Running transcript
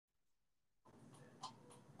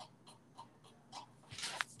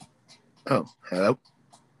Oh, hello.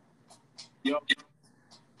 Yep.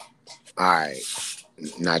 All right.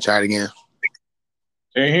 Now try it again.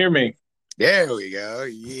 Can you hear me? There we go.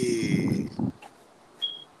 Yeah.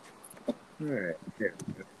 All right. There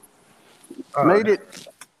we go. Oh, Made it.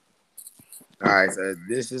 all right. So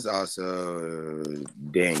this is also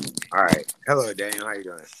Daniel. All right. Hello, Daniel. How you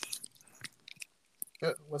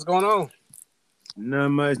doing? What's going on? Not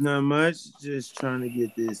much. Not much. Just trying to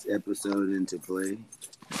get this episode into play.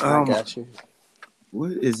 I Oh my! got you.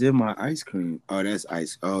 What is in my ice cream? Oh, that's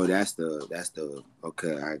ice. Oh, that's the.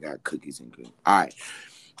 Okay, I got cookies and cream. All right.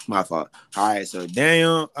 My fault. All right, so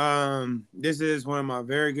Daniel, this is one of my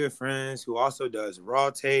very good friends who also does Raw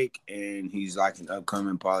Take, and he's like an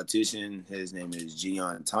upcoming politician. His name is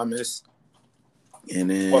Gian Thomas, and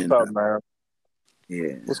What's then up, man?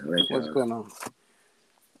 yeah, What's let what's going on?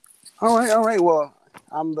 All right, all right. Well,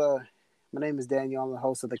 I'm the. My name is Daniel. I'm the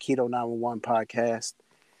host of the Keto 911 podcast.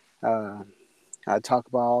 Uh, I talk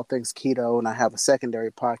about all things keto, and I have a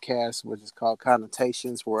secondary podcast which is called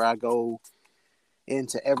Connotations, where I go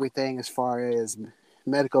into everything as far as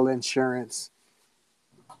medical insurance.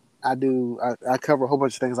 I cover a whole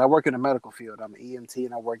bunch of things. I work in the medical field. I'm an EMT,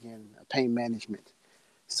 and I work in pain management.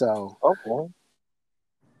 So Okay.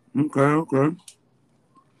 okay.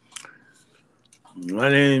 My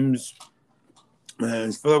name's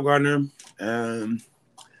Philip Gardner. Um,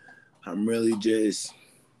 I'm really just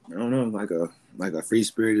I don't know like a free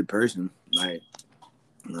spirited person. Like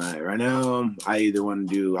right now, I either want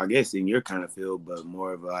to do I guess in your kind of field, but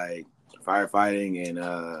more of like firefighting and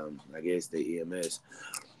I guess the EMS.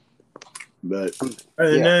 But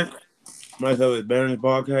other than yeah, that, myself is Banner's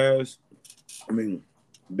podcast. I mean,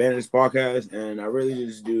 Banner's podcast, and I really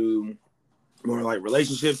just do more like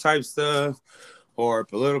relationship type stuff or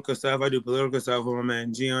political stuff. I do political stuff with my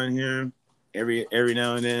man G on here every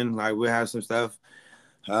now and then. Like we'll have some stuff.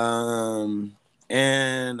 Um,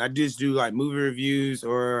 and I just do like movie reviews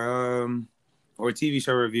or TV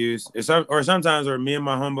show reviews. Or sometimes or me and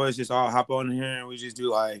my homeboys just all hop on here and we just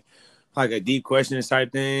do like a deep questions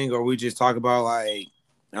type thing, or we just talk about like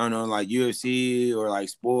I don't know, like UFC or like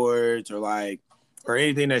sports or like or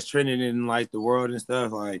anything that's trending in like the world and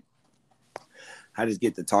stuff. Like I just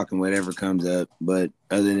get to talking whatever comes up. But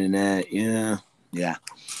other than that, yeah.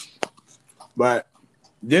 But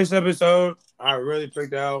this episode, I really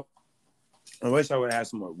picked out. I wish I would have had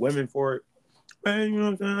some more women for it. Man, you know what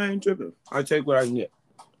I'm saying? I ain't tripping. I take what I can get.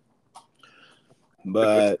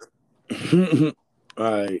 But all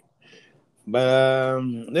right. But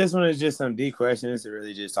this one is just some deep questions to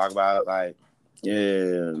really just talk about. Like, yeah,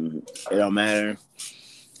 it don't matter.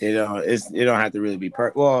 It don't have to really be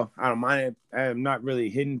Well, I don't mind it. I'm not really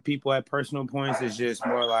hitting people at personal points. It's just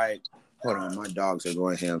more like, hold on, my dogs are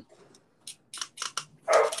going ham.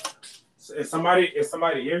 Is somebody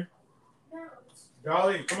here?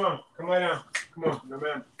 Dolly, come lay down. Come on, no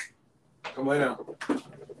man, come lay down.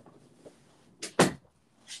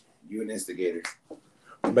 You an instigator.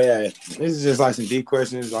 But yeah, this is just like some deep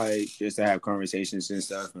questions, like just to have conversations and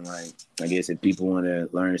stuff, and like I guess if people want to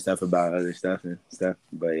learn stuff about other stuff and stuff.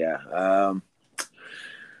 But yeah,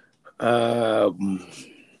 um,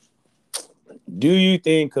 do you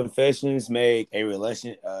think confessions make a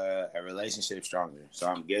relationship stronger? So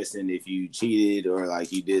I'm guessing if you cheated or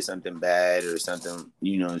like you did something bad or something,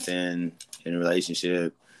 you know what I'm saying, in a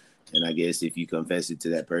relationship, and I guess if you confess it to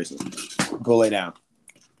that person, go lay down.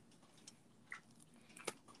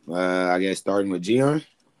 I guess starting with Gion.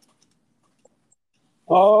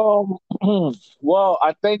 Um. Well,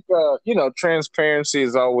 I think transparency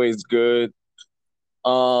is always good.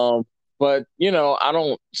 Um. But I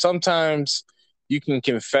don't. Sometimes you can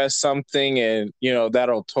confess something, and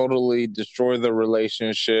that'll totally destroy the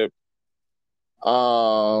relationship.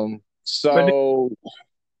 But So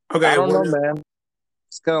I okay, don't know, well, man.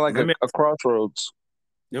 It's kind of like let me a crossroads.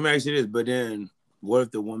 let me ask you this. But then, what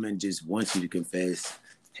if the woman just wants you to confess,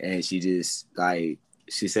 and she just like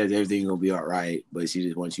she says everything gonna be all right, but she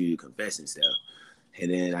just wants you to confess and stuff,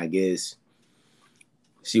 and then I guess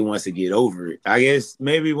she wants to get over it. I guess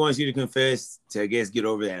maybe wants you to confess to I guess get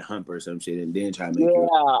over that hump or some shit, and then try to make you.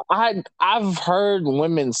 Yeah, I've heard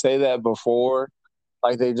women say that before.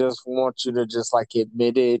 Like they just want you to just like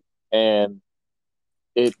admit it, and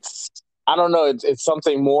it's I don't know, it's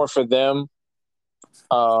something more for them.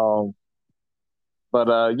 Um,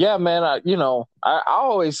 but yeah, man, I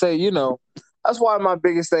always say that's why my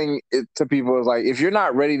biggest thing to people is like if you're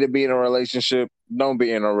not ready to be in a relationship, don't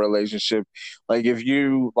be in a relationship. Like if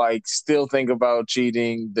you like still think about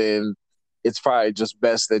cheating, then it's probably just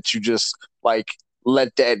best that you just like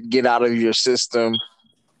let that get out of your system.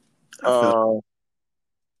 I feel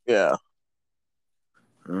Uh, yeah.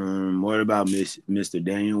 What about Mr.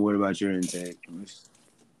 Daniel? What about your intake?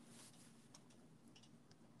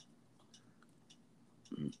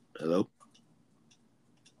 Hello?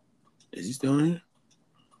 Is he still in here?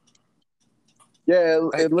 Yeah,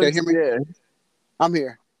 Hey, it can you looks. hear me? Yeah, I'm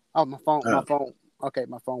here. Oh, my phone. My Oh, phone. Okay,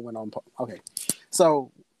 my phone went on. Okay,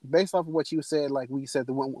 so based off of what you said, like we said,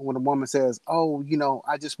 when a woman says, "Oh,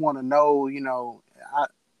 I just want to know," I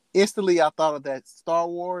instantly I thought of that Star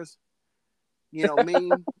Wars,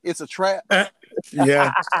 meme. It's a trap.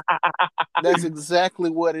 yeah. That's exactly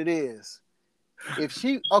what it is. If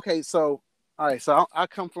she, okay, so all right, so I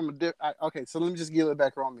come from okay, so let me just give it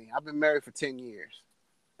back on me. I've been married for 10 years.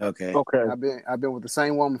 Okay. okay. I've been with the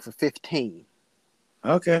same woman for 15.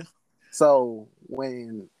 Okay. So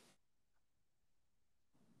when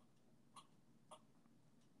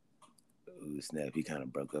Ooh, snap. He kind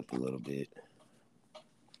of broke up a little bit.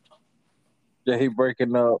 Yeah, he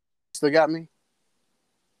breaking up. still got me,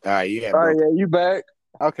 All right. Yeah, All right, broke. yeah, you back?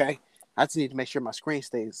 okay, I just need to make sure my screen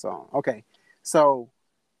stays on. Okay, so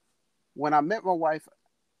when I met my wife,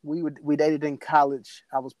 we dated in college.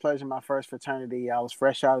 I was pledging my first fraternity. I was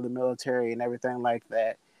fresh out of the military and everything like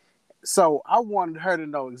that. So I wanted her to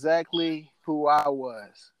know exactly who I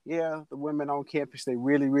was. Yeah, the women on campus, they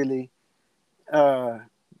really, really uh,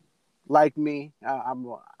 like me.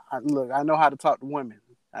 Look, I know how to talk to women.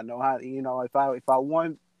 I know how, if I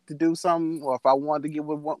want to do something or if I wanted to get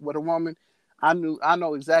with a woman, I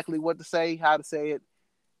know exactly what to say, how to say it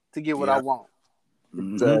to get what I Yeah. want.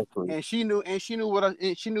 Mm-hmm. Exactly. And she knew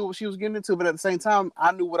what she was getting into, but at the same time,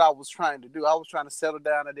 I knew what I was trying to do. I was trying to settle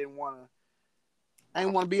down. I didn't want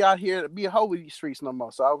to be out here to be a hoe with these streets no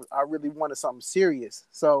more. So I really wanted something serious.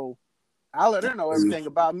 So I let her know everything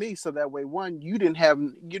about me, so that way, one, you wouldn't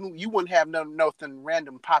have nothing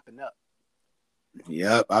random popping up.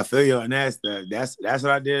 Yep, I feel you on that stuff. That's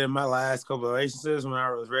what I did in my last couple of relationships when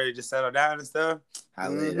I was ready to settle down and stuff. I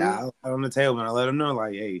laid it out on the table and I let them know,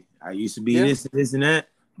 like, hey, I used to be Yeah, this and that,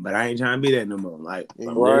 but I ain't trying to be that no more. Like,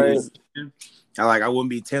 I'm Right. literally, I wouldn't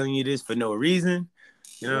be telling you this for no reason.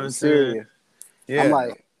 You know what I'm I'm saying? serious. I'm Yeah.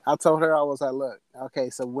 like, I told her, I was like, look, okay,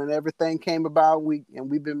 so when everything came about, we've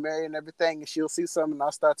been married and everything, and she'll see something, and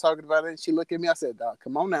I'll start talking about it, and she look at me, I said, dog,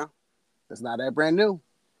 come on now, it's not that brand new.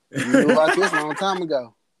 You knew about this a long time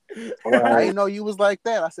ago. I Right. didn't know you was like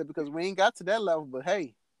that. I said, because we ain't got to that level, but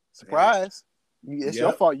hey, surprise, it's your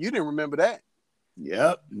Yep. fault. You didn't remember that,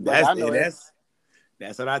 Yep. but I know it.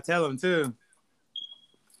 That's what I tell them too.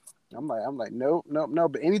 I'm like, no.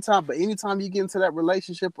 But anytime you get into that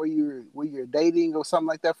relationship where you're dating or something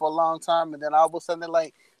like that for a long time, and then all of a sudden they're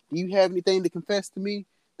like, do you have anything to confess to me?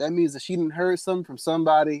 That means that she didn't heard something from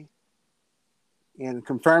somebody and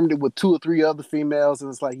confirmed it with two or three other females,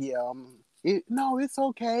 and it's like, yeah, no, it's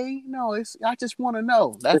okay. No, I just want to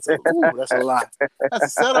know. That's a lie. That's a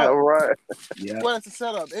setup. Right. Yeah. Well, that's a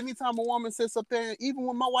setup. Anytime a woman sits up there, even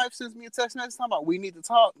when my wife sends me a text message talking about we need to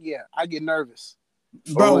talk, yeah, I get nervous.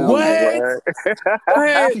 Bro, I'm like, what?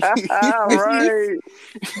 What? okay. Right.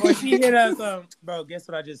 When she hit us, bro, guess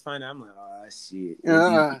what I just found out? I'm like, oh shit.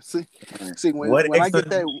 See, What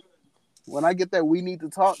when I get that we need to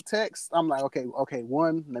talk text, I'm like, okay,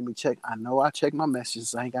 one, let me check. I know I check my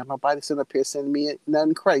messages. I ain't got nobody sitting up here sending me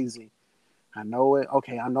nothing crazy. I know it.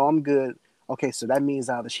 Okay, I know I'm good. Okay, so that means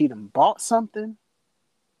either she done bought something,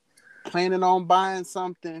 planning on buying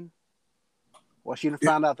something, or she done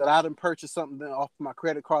found out that I done purchased something off my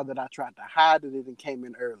credit card that I tried to hide that it and came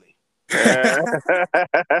in early.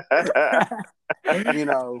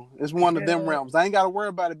 It's one of them realms. I ain't got to worry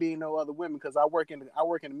about it being no other women because I work in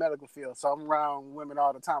the medical field, so I'm around women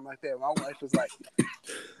all the time like that. My wife is like,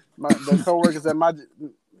 the coworkers at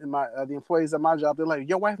the employees at my job, they're like,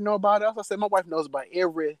 your wife know about us? I said, my wife knows about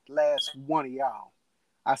every last one of y'all.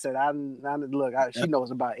 I said, she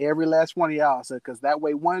knows about every last one of y'all. I said, because that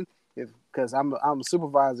way, because I'm a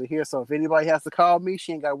supervisor here, so if anybody has to call me,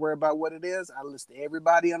 she ain't got to worry about what it is. I list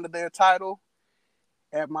everybody under their title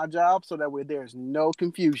at my job, so that way there's no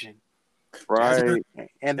confusion. Right.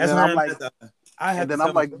 And That's then why I'm like, I have and to then tell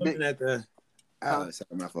I'm my like, woman at the. huh? Oh, sorry,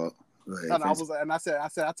 my fault. Go ahead. And I was like, and I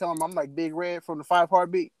tell him I'm like Big Red from the Five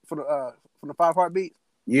Heartbeat from the Five Heartbeats.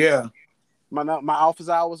 Yeah. My office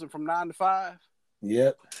hours are from 9 to 5.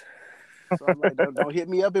 Yep. So I'm like, don't hit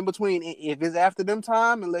me up in between. If it's after them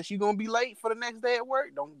time, unless you're gonna be late for the next day at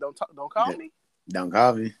work, don't call me. Don't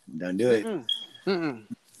call me. Don't do it.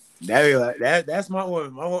 That be like that's my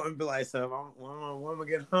woman. My woman be like, so when my woman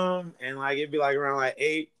get home and like it'd be like around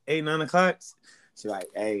like 9 o'clock. She like,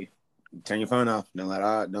 hey, turn your phone off. Don't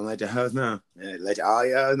let your house know. Let all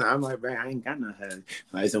y'all know. I'm like, bro, I ain't got no house.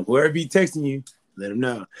 Like, so whoever be texting you, let them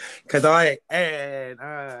know. Cause like, and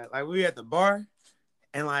like we at the bar,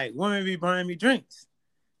 And like women be buying me drinks.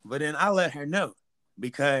 But then I let her know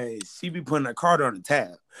because she be putting her card on the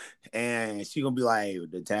tab. And she gonna be like,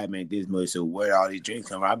 the tab ain't this much, so where all these drinks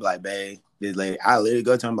come from? I be like, babe, this lady, I literally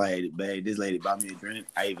go to her, I'm like, babe, this lady bought me a drink.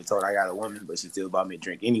 I even told her I got a woman, but she still bought me a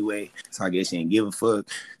drink anyway. So I guess she ain't give a fuck.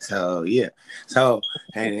 So yeah. So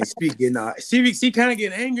and she getting she kind of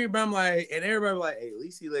getting angry, but I'm like, and everybody like, hey, at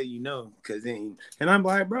least he let you know. Cause then and I'm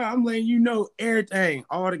like, bro, I'm letting you know everything,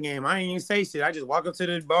 all the game. I ain't even say shit. I just walk up to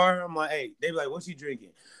the bar. I'm like, hey, they be like, what you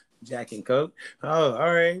drinking? Jack and Coke. Oh,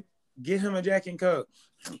 all right. Get him a Jack and Coke.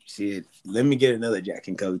 Shit, let me get another Jack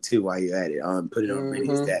and Coke too while you at it. Put it on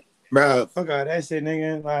ready stack. Bro, fuck all that shit,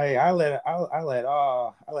 nigga. Like I let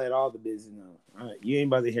all the business know. All right, you ain't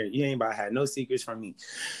about to hear. You ain't about to have no secrets from me.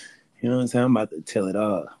 You know what I'm saying? I'm about to tell it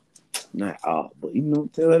all. Not all, but you know,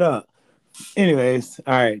 tell it all. Anyways,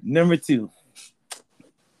 all right. Number 2.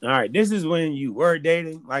 All right, this is when you were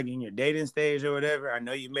dating, like in your dating stage or whatever. I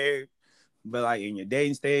know you married, but like in your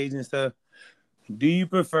dating stage and stuff. Do you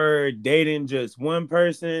prefer dating just one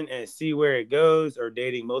person and see where it goes, or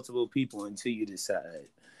dating multiple people until you decide?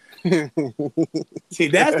 See,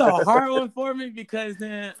 that's the hard one for me because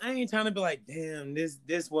then I ain't trying to be like, damn,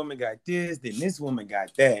 this woman got this, then this woman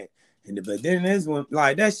got that, but then this one,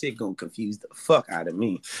 like that shit gonna confuse the fuck out of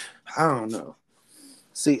me. I don't know.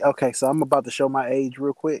 See, okay, so I'm about to show my age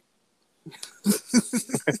real quick.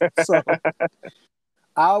 So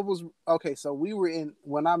so we were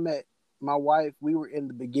when I met my wife, we were in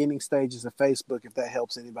the beginning stages of Facebook, if that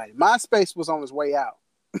helps anybody. MySpace was on its way out.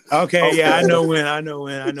 Okay, yeah, I know what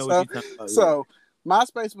you're talking about. So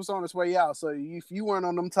MySpace was on its way out. So if you weren't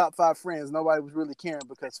on them top 5 friends, nobody was really caring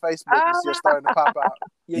because Facebook was just starting to pop out.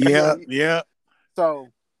 Yeah. So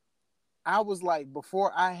I was like,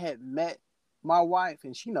 before I had met my wife,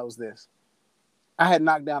 and she knows this, I had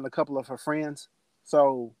knocked down a couple of her friends.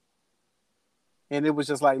 So, and it was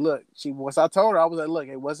just like, look, once I told her, I was like, look,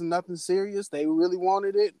 it wasn't nothing serious. They really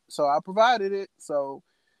wanted it. So I provided it. So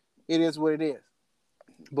it is what it is.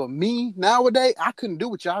 But me nowadays, I couldn't do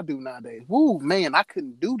what y'all do nowadays. Woo, man, I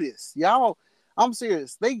couldn't do this. Y'all, I'm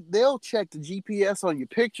serious. They'll check the GPS on your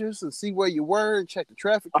pictures and see where you were and check the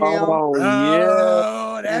traffic cam. Oh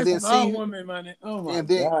yeah, that's my woman, man. Oh my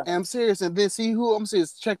god. And I'm serious. And then see who I'm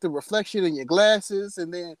serious. Check the reflection in your glasses,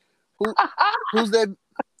 and then who's that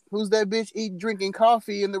bitch drinking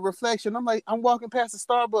coffee in the reflection? I'm like, I'm walking past the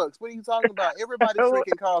Starbucks. What are you talking about? Everybody's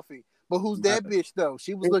drinking coffee. But who's that bitch though?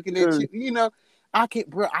 She was looking at you. You know, I can't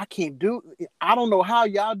do. I don't know how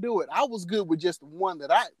y'all do it. I was good with just the one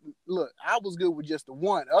I was good with just the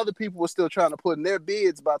one. Other people were still trying to put in their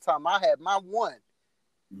bids by the time I had my one.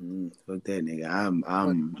 Fuck that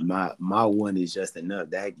nigga. My one is just enough.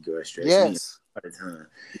 That girl stressed me all the time.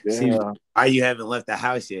 Yeah. See, why you haven't left the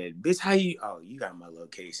house yet? Bitch, how you? Oh, you got my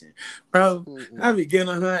location. Bro, I be getting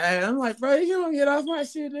on her ass. I'm like, bro, you don't get off my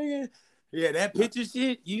shit, nigga. Yeah, that picture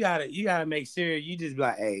shit, you gotta make sure you just be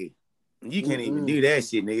like, hey, you can't even do that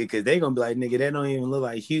shit, nigga, because they gonna be like, nigga, that don't even look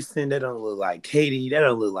like Houston, that don't look like Katy, that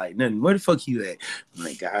don't look like nothing. Where the fuck you at? I'm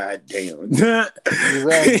like, god damn.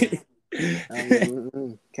 Exactly.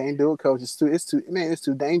 Can't do it, coach. It's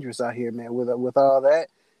too dangerous out here, man, with all that.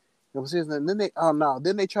 And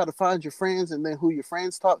then they try to find your friends and then who your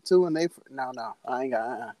friends talk to, and I ain't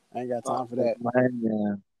got time for that.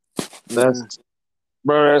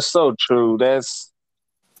 Man, that's so true.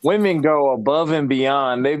 Women go above and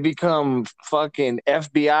beyond. They become fucking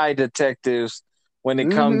FBI detectives when it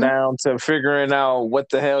comes down to figuring out what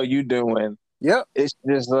the hell you doing. Yep. It's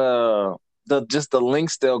just the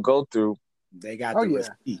links they'll go through. They got the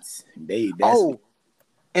receipts.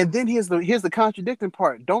 And then here's the contradicting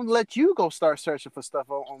part. Don't let you go start searching for stuff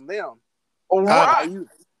on them. Why you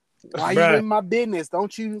in my business?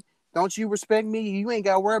 Don't you respect me? You ain't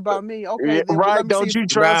got to worry about me. Okay, then, right? Don't you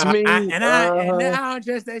trust me? I don't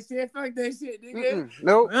trust that shit. Fuck that shit, nigga.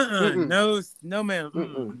 Nope. No,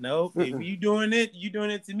 ma'am. Nope. If you doing it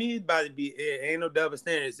to me, it's about to be. It ain't no double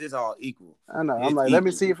standards. It's all equal. I know. Let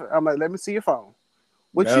me see your phone.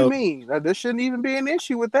 What you mean? There shouldn't even be an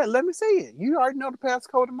issue with that. Let me see it. You already know the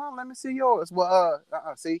passcode of mine. Let me see yours. Well,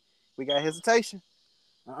 see, we got hesitation.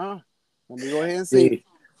 Let me go ahead and see.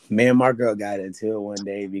 Me and my girl got into it one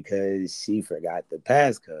day because she forgot the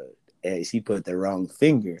passcode and she put the wrong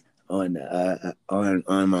finger on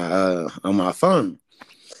my phone.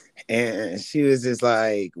 And she was just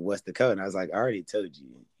like, "What's the code?" And I was like, "I already told you.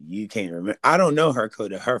 You can't remember. I don't know her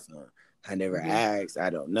code of her phone. I never asked. I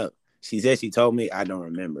don't know." She said she told me. I don't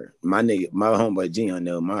remember. My homeboy Gian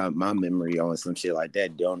know my memory on some shit like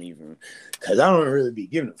that. Don't even, cause I don't really be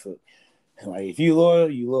giving a fuck. Like, if you loyal,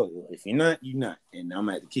 you loyal. If you're not, you're not. And I'm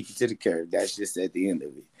gonna have to kick you to the curb. That's just at the end of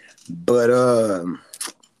it. But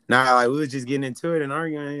nah, like we was just getting into it and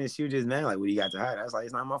arguing, and she was just mad. Like, what do you got to hide? I was like,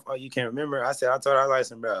 it's not my fault. You can't remember. I told her, I was like,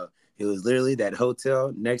 listen, bro. It was literally that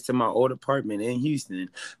hotel next to my old apartment in Houston.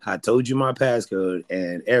 I told you my passcode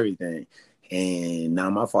and everything. And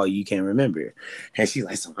not my fault you can't remember it. And she's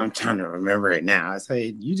like, so I'm trying to remember it now. I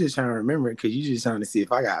say, you just trying to remember it because you just trying to see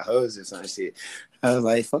if I got hoes or some shit. I was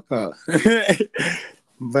like, fuck off.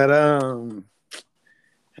 But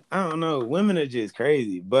I don't know. Women are just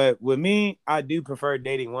crazy. But with me, I do prefer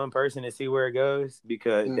dating one person to see where it goes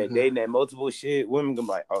because that dating that multiple shit, women can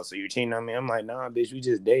be like, oh, so you're cheating on me? I'm like, nah, bitch, we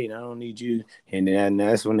just dating. I don't need you. And then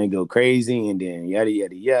that's when they go crazy and then yada,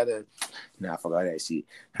 yada, yada. Nah, fuck all that shit.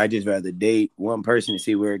 I just rather date one person to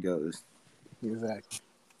see where it goes. Exactly.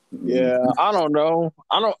 Yeah, I don't know.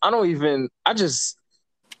 I just,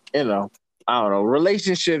 I don't know.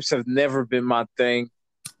 Relationships have never been my thing.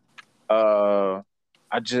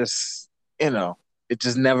 I just, it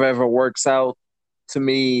just never ever works out to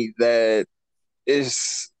me that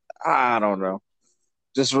it's, I don't know.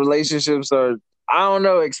 Just relationships are, I don't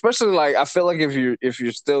know, especially like, I feel like if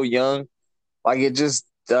you're still young, like it just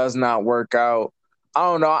does not work out. I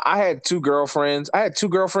don't know. I had two girlfriends. I had two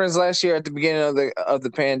girlfriends last year at the beginning of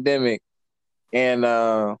the pandemic. And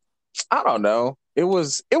I don't know. It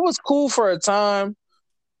was cool for a time,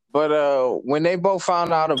 but when they both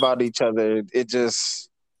found out about each other, it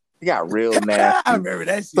got real nasty. I remember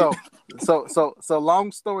that shit. So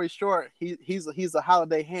long story short, he's a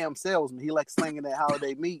holiday ham salesman. He likes slinging that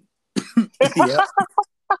holiday meat. Yeah.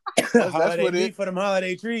 That's what it for them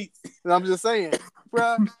holiday treats. And I'm just saying,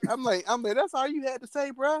 bruh. I'm like, that's all you had to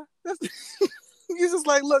say, bruh. You're just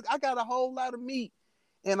like, look, I got a whole lot of meat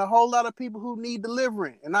and a whole lot of people who need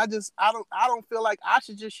delivering, and I don't feel like I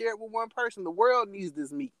should just share it with one person. The world needs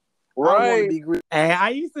this meat. Right. I don't want to be greedy. And I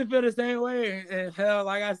used to feel the same way. And hell,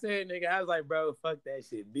 like I said, nigga, I was like, bro, fuck that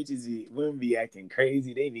shit. Women be acting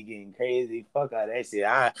crazy. They be getting crazy. Fuck all that shit.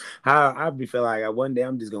 I be feeling like one day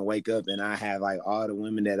I'm just gonna wake up and I have like all the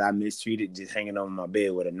women that I mistreated just hanging on my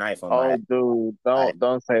bed with a knife on my head. Dude,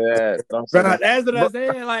 don't say that. Don't say that. That's what I'm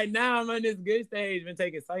saying. Like now I'm on this good stage, been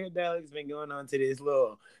taking psychedelics, been going on to this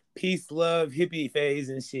little peace, love, hippie phase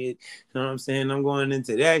and shit. You know what I'm saying? I'm going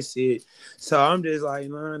into that shit. So I'm just like,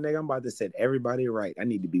 nah, nigga, I'm about to set everybody right. I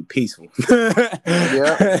need to be peaceful.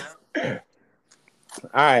 Yeah. All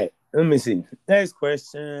right. Let me see. Next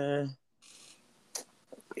question.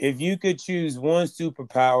 If you could choose one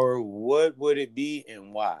superpower, what would it be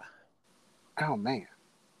and why? Oh man.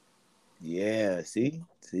 Yeah. See.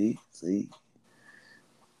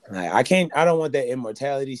 Like I don't want that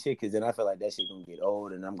immortality shit because then I feel like that shit gonna get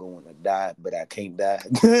old and I'm going to die, but I can't die.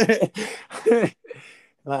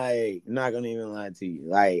 Like, I'm not gonna even lie to you.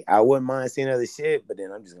 Like, I wouldn't mind seeing other shit, but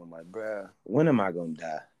then I'm just gonna be like, bruh, when am I gonna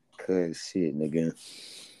die? Cause shit, nigga.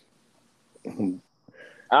 I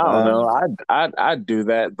don't know. I'd do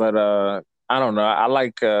that, but I don't know. I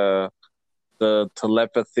like the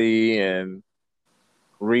telepathy and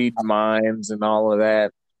read minds and all of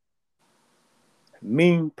that.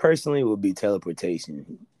 Me personally would be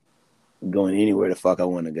teleportation. Going anywhere the fuck I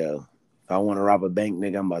want to go. If I want to rob a bank,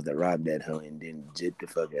 nigga, I'm about to rob that hoe and then jet the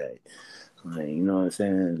fuck out. Like, you know what I'm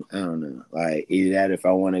saying? I don't know. Like, either that if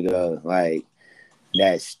I want to go, like,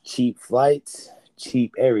 that's cheap flights,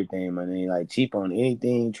 cheap everything, my nigga. Like, cheap on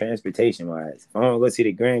anything transportation-wise. If I want to go see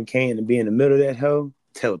the Grand Canyon and be in the middle of that hoe,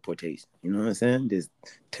 teleportation. You know what I'm saying? Just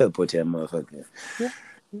teleport that motherfucker. Yeah.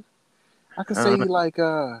 I could say like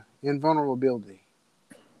invulnerability.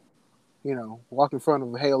 You know, walk in front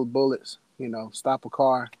of a hail of bullets. You know, stop a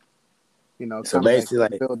car. You know, so basically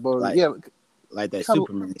like that kinda,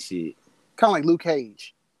 Superman shit. Kind of like Luke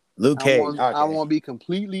Cage. Luke Cage. I want to be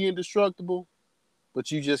completely indestructible,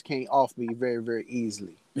 but you just can't off me very, very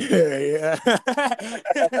easily. Yeah.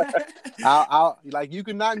 I'll like you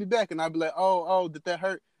can knock me back, and I'll be like, oh, did that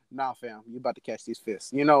hurt? Nah, fam, you about to catch these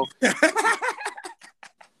fists. You know.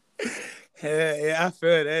 Yeah, I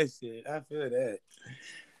feel that shit. I feel that.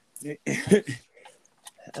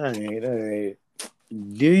 All right.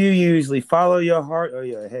 Do you usually follow your heart or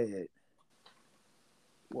your head?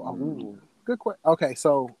 Well, good question. Okay,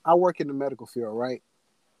 so I work in the medical field, right?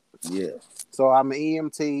 Yeah. So I'm an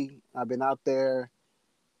EMT. I've been out there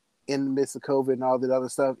in the midst of COVID and all that other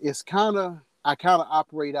stuff. I kind of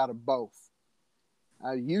operate out of both.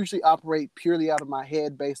 I usually operate purely out of my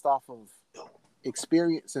head based off of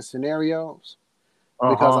experience and scenarios.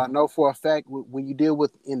 Because I know for a fact when you deal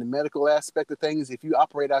with in the medical aspect of things, if you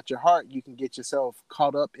operate out your heart, you can get yourself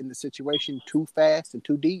caught up in the situation too fast and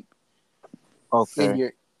too deep.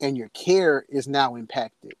 Okay. And your care is now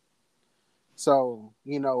impacted. So,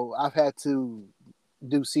 I've had to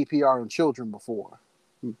do CPR on children before,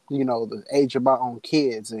 the age of my own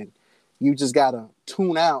kids. And you just got to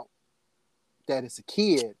tune out that it's a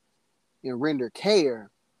kid and render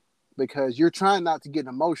care because you're trying not to get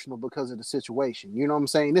emotional because of the situation. You know what I'm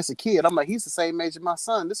saying? This a kid. I'm like, he's the same age as my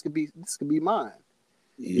son. This could be mine.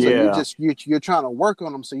 Yeah. So you're trying to work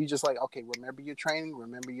on them. So you just like, okay, remember your training.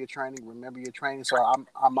 So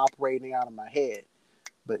I'm operating out of my head.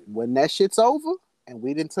 But when that shit's over and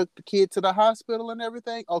we didn't took the kid to the hospital and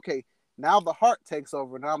everything, okay, now the heart takes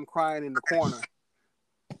over. Now I'm crying in the corner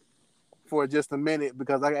for just a minute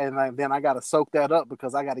because then I got to soak that up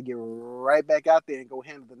because I got to get right back out there and go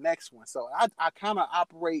handle the next one. So I kind of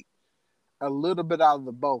operate a little bit out of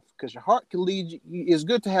the both because your heart can lead you. It's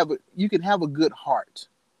good to have you can have a good heart,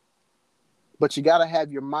 but you got to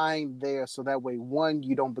have your mind there so that way, one,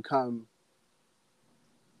 you don't become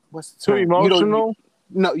what's the term? Too emotional.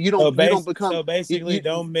 You don't become. So basically,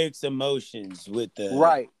 don't mix emotions with the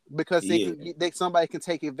right because somebody can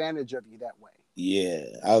take advantage of you that way. Yeah.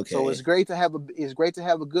 Okay. So it's great to have a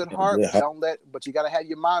good heart. But you got to have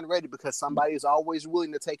your mind ready because somebody is always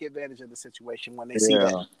willing to take advantage of the situation when they see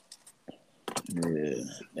that. Yeah,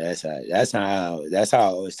 that's how I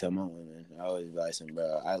always tell my women. I always advise them,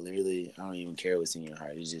 bro. I don't even care what's in your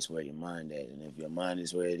heart. It's just where your mind at, and if your mind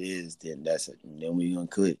is where it is, then then we gonna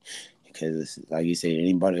click. Because like you said,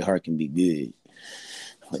 anybody's heart can be good,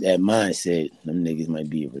 but that mindset, them niggas might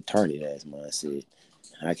be a retarded ass mindset.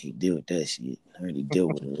 I can't deal with that shit. I already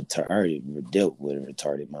dealt with a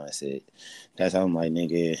retarded mindset. That's how I'm like,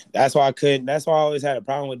 nigga. That's why I always had a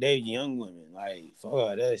problem with dating young women. Like, fuck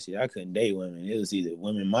all that shit. I couldn't date women. It was either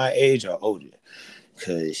women my age or older.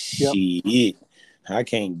 Cause I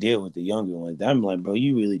can't deal with the younger ones. I'm like, bro,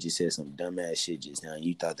 you really just said some dumbass shit just now.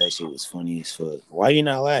 You thought that shit was funny as fuck. Why you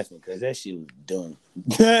not laughing? Cause that shit was dumb.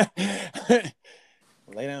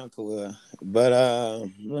 Lay down, Khalil. But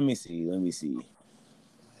let me see.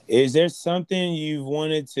 Is there something you've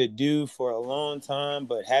wanted to do for a long time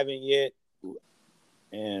but haven't yet?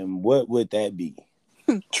 And what would that be?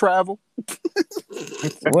 Travel.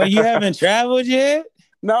 Well, you haven't traveled yet?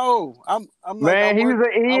 No, I'm man, he was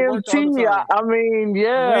an EMT. I mean,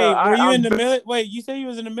 yeah. Wait, were you in the military? Wait, you said you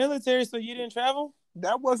was in the military, so you didn't travel?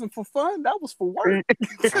 That wasn't for fun. That was for work.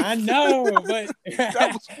 I know, but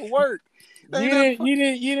that was for work. You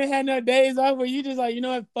didn't have no days off where you just like, you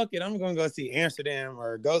know what, fuck it, I'm gonna go see Amsterdam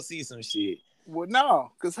or go see some shit. Well,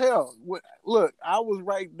 no, because hell, look, I was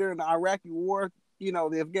right during the Iraqi war,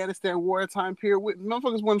 the Afghanistan war time period.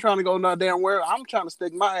 Motherfuckers wasn't trying to go no damn where. I'm trying to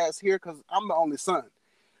stick my ass here because I'm the only son.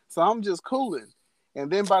 So I'm just cooling.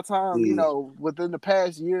 And then by the time, within the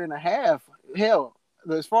past year and a half, hell,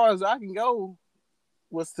 as far as I can go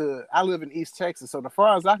I live in East Texas. So the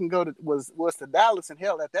far as I can go was to Dallas, and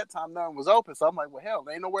hell, at that time, none was open. So I'm like, well, hell,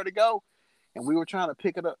 there ain't nowhere to go. And we were trying to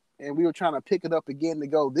pick it up, again to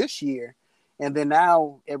go this year. And then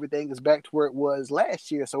now everything is back to where it was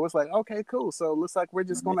last year. So it's like, okay, cool. So it looks like we're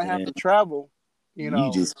just going to have to travel, You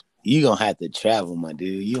gonna have to travel, my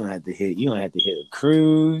dude. You gonna have to hit a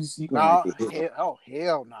cruise. Hell no.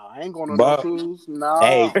 I ain't going on no cruise. No.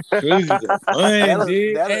 Hey, cruises are fun,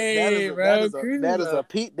 dude. That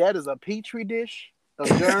is a petri dish of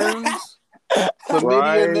germs,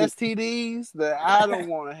 chlamydia and STDs that I don't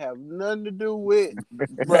want to have nothing to do with.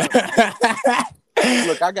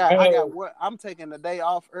 Look, I'm taking the day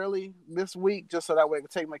off early this week just so that way I can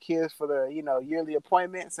take my kids for the, yearly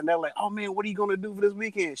appointments. And they're like, oh man, what are you going to do for this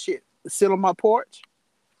weekend? Shit, sit on my porch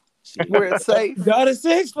where it's safe. Go to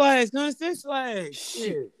Six Flags.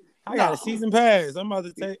 Shit. I got a season pass. I'm about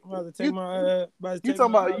to take my. You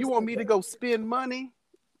talking about you want me to go spend money?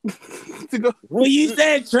 To go. Well, you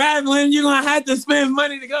said traveling. You're going to have to spend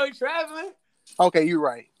money to go traveling. Okay, you're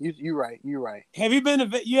right. You're right. Have you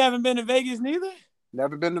been to? You haven't been to Vegas neither?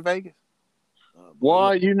 Never been to Vegas.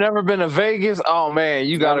 What? You never been to Vegas? Oh man,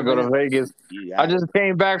 you got to go to Vegas. I just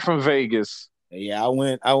came back from Vegas. Yeah, I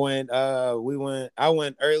went. I went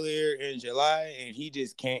earlier in July, and he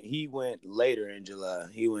just can't. He went later in July.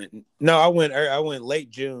 I went late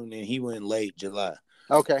June, and he went late July.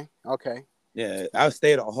 Okay. Yeah, I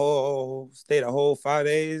stayed a whole 5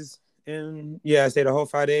 days, I stayed a whole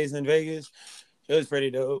 5 days in Vegas. It was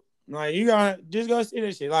pretty dope. Like, you gotta just go see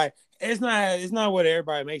this shit. Like, it's not what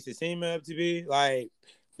everybody makes it seem up to be. Like,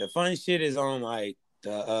 the fun shit is on like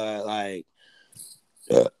the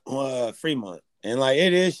Fremont, and like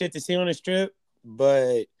it is shit to see on the strip,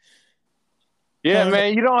 but yeah,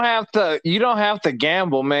 man, you don't have to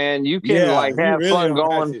gamble, man. You can have fun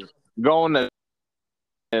going to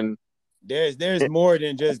and There's more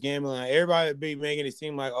than just gambling. Like, everybody be making it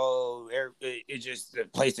seem like, oh, it's just a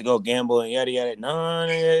place to go gamble and yada yada. No,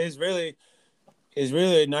 it's really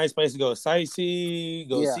a nice place to go sightsee,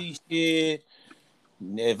 go see shit.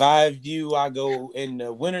 If I have you, I go in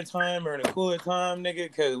the wintertime or in the cooler time, nigga,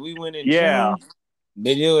 because we went in June.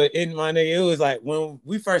 But it was like when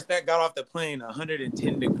we first got off the plane,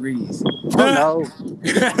 110 degrees. Oh no.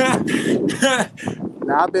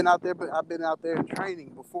 Now I've been out there, but I've been out there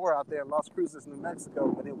training before out there in Las Cruces, New Mexico,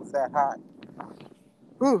 when it was that hot.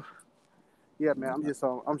 Whew. Yeah, man,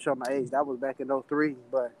 I'm showing my age. That was back in 03,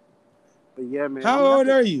 but yeah, man. How old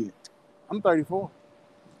are you? I'm 34.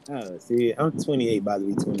 Oh, see, I'm 28, about to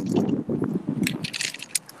be 22.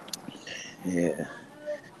 Yeah.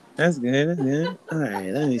 That's good. All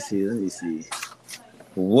right, let me see.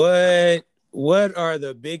 What are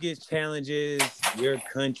the biggest challenges your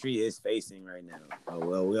country is facing right now? Oh,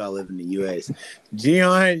 well, we all live in the U.S.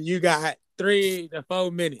 Gian, you got 3 to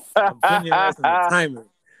 4 minutes. I'm putting your ass on the timer.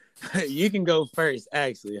 You can go first,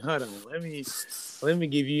 actually. Hold on. Let me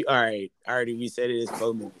give you. All right. Already, we said it is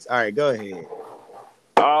 4 minutes. All right, go ahead.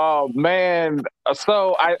 Oh, man.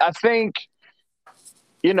 So I think,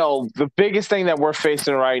 the biggest thing that we're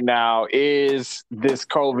facing right now is this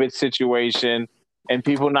COVID situation and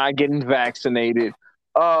people not getting vaccinated.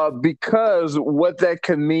 Because what that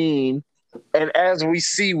could mean, and as we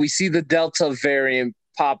see the Delta variant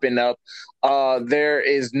popping up. There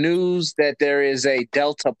is news that there is a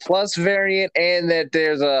Delta Plus variant and that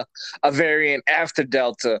there's a variant after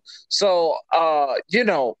Delta. So,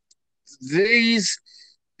 these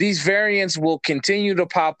variants will continue to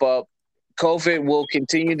pop up. COVID will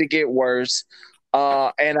continue to get worse.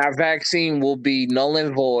 And our vaccine will be null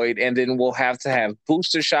and void. And then we'll have to have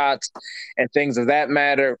booster shots and things of that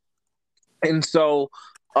matter. And so,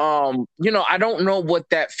 I don't know what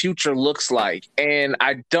that future looks like. And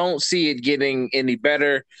I don't see it getting any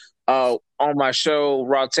better. On my show,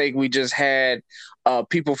 Raw Take, we just had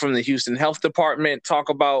people from the Houston Health Department talk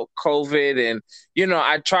about COVID. And,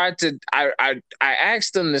 I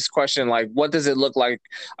asked them this question, like, what does it look like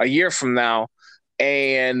a year from now?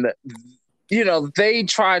 And, they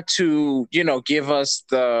try to, give us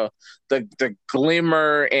the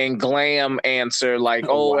glimmer and glam answer, like,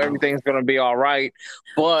 wow, everything's going to be all right.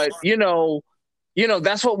 But,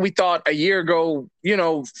 that's what we thought a year ago,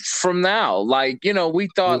 from now. Like, we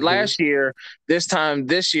thought last year,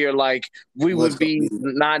 this year, like, we would be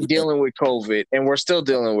not dealing with COVID, and we're still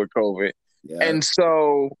dealing with COVID. Yeah. And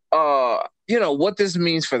so, what this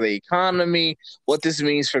means for the economy, what this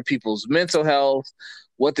means for people's mental health,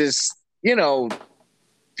 what this,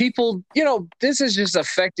 people, this has just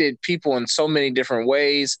affected people in so many different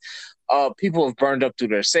ways. People have burned up through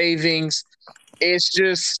their savings. It's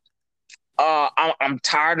just, I'm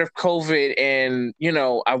tired of COVID, and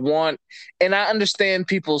I understand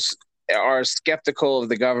people are skeptical of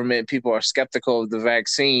the government. People are skeptical of the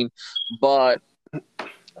vaccine, but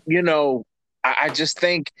I just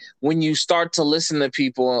think when you start to listen to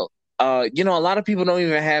people, a lot of people don't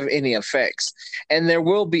even have any effects, and there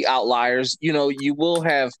will be outliers. You will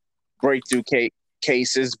have breakthrough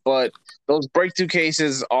cases, but those breakthrough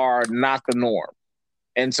cases are not the norm,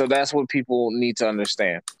 and so that's what people need to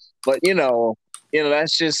understand. But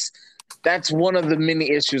that's one of the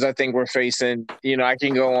many issues I think we're facing. I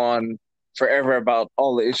can go on forever about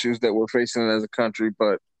all the issues that we're facing as a country,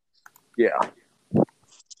 but yeah. All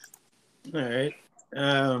right,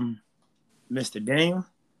 Mr. Daniel.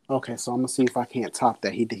 Okay, so I'm gonna see if I can't top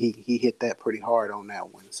that. He hit that pretty hard on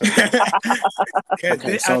that one. So, okay,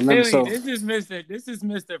 this is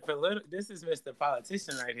Mr.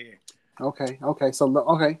 Politician right here. Okay.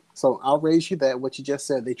 So I'll raise you that what you just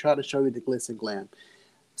said. They try to show you the glitz and glam.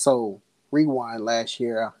 So rewind last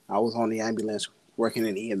year, I was on the ambulance working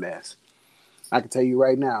in EMS. I can tell you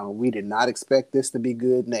right now, we did not expect this to be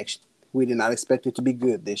good we did not expect it to be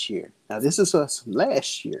good this year. Now this is us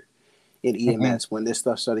last year in EMS when this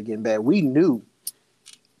stuff started getting bad. We knew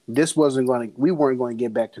we weren't going to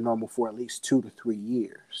get back to normal for at least 2 to 3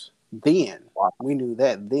 years. Then we knew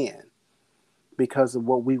that then because of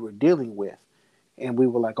what we were dealing with. And we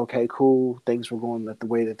were like, okay, cool. Things were going the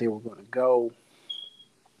way that they were going to go.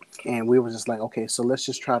 And we were just like, okay, so let's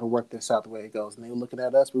just try to work this out the way it goes. And they were looking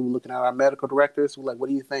at us. We were looking at our medical directors. We were like, what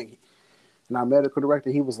do you think? And our medical director,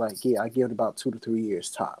 he was like, yeah, I give it about 2 to 3 years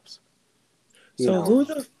tops. Who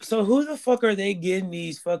the fuck are they getting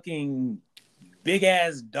these fucking big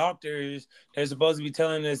ass doctors? They're supposed to be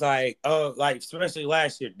telling us like, oh, like especially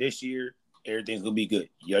last year, this year everything's gonna be good.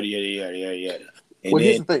 Yada yada yada yada yada. And Well,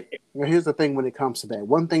 here's then the thing. Here's the thing when it comes to that.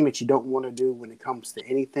 One thing that you don't want to do when it comes to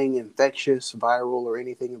anything infectious, viral, or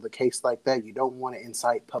anything of the case like that, you don't want to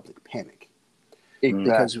incite public panic.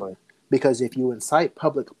 Because Exactly. because if you incite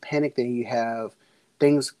public panic, then you have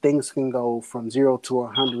things can go from 0 to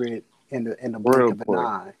 100 in the blink Real of an quick.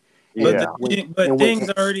 eye. but And Yeah. and when things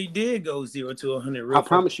already did go 0 to 100 I real fucking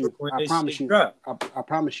promise quick you, when I this promise shit you, dropped. I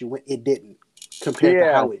promise you, when it didn't compared to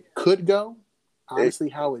Yeah. how it could go. It, Honestly,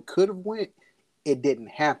 how it could have went, it didn't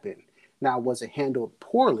happen. Now, was it handled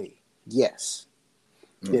poorly? Yes.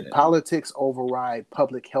 Did Yeah. politics override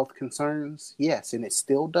public health concerns? Yes, and it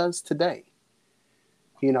still does today.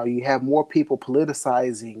 You know, you have more people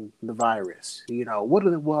politicizing the virus. You know, what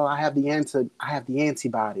are the, well, I have the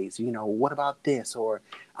antibodies. You know, what about this? Or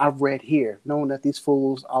I've read here, knowing that these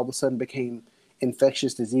fools all of a sudden became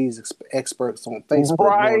infectious disease experts on Facebook,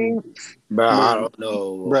 right. But I knowing don't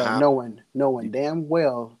know bruh, how. knowing damn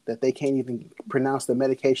well that they can't even pronounce the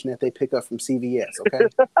medication that they pick up from CVS. Okay,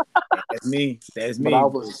 That's me. That's but me.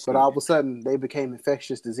 all of a sudden they became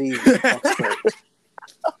infectious disease experts.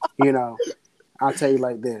 You know, I'll tell you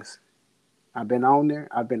like this: I've been on there.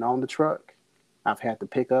 I've been on the truck. I've had to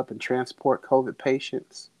pick up and transport COVID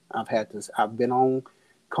patients. I've been on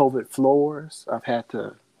COVID floors. I've had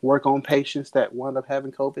to work on patients that wound up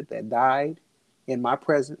having COVID that died in my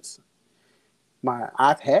presence.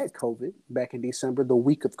 I've had COVID back in December, the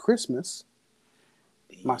week of Christmas.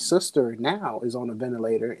 My sister now is on a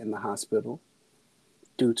ventilator in the hospital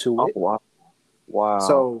due to Oh it. wow. Wow.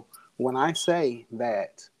 So when I say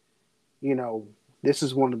that, you know, this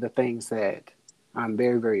is one of the things that I'm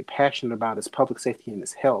very, very passionate about is public safety and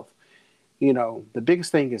its health. You know, the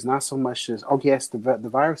biggest thing is not so much as, oh, yes, the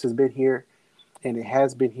virus has been here and it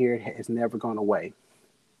has been here. It has never gone away.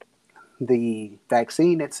 The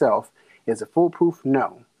vaccine itself, is it foolproof?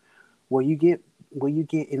 No. You can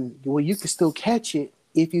still catch it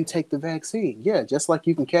if you take the vaccine. Yeah, just like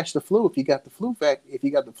you can catch the flu if you got the if you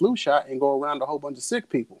got the flu shot and go around a whole bunch of sick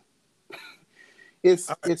people.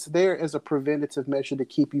 It's there as a preventative measure to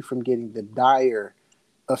keep you from getting the dire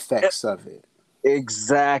effects of it.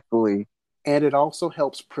 Exactly. And it also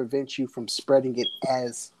helps prevent you from spreading it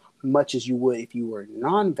as much as you would if you were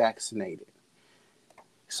non-vaccinated.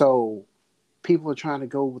 So people are trying to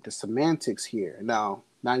go with the semantics here. Now,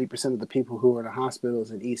 90% of the people who are in the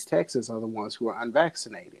hospitals in East Texas are the ones who are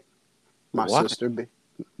unvaccinated. My Why?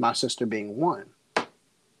 my sister being one.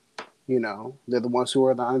 You know, they're the ones who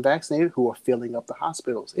are the unvaccinated who are filling up the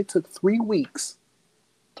hospitals. It took 3 weeks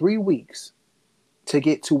to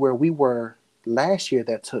get to where we were last year.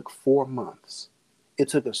 That took 4 months. It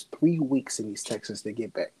took us 3 weeks in East Texas to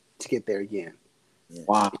get there again.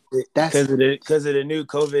 Wow. That's Because of the new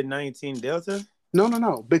COVID-19 Delta.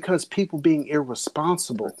 no, because people being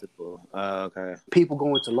irresponsible. Okay. People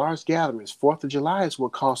going to large gatherings. 4th of July is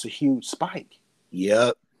what caused a huge spike.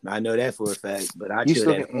 Yep, I know that for a fact. But I You chill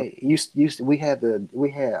still that. we had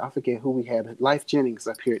I forget who we had, Life Jennings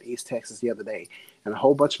up here in East Texas the other day, and a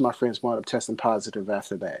whole bunch of my friends wound up testing positive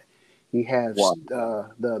after that. You have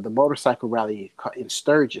the motorcycle rally in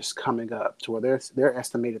Sturgis coming up to where they're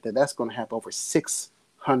estimated that that's going to have over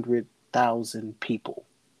 600,000 people.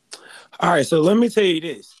 All right, so let me tell you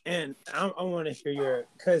this, and I want to hear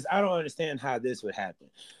because I don't understand how this would happen.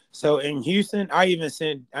 So in Houston, I even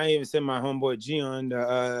sent my homeboy G on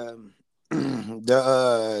the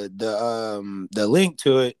link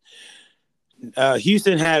to it.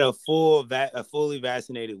 Houston had a fully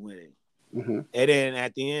vaccinated wedding. Mm-hmm. And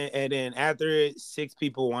then after it, 6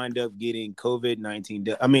 people wind up getting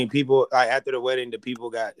COVID-19. I mean, people like after the wedding, the people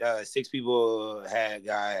got 6 people had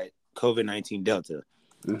got COVID-19 Delta.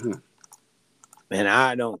 Mm-hmm. And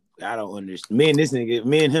I don't understand. Me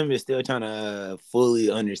and him is still trying to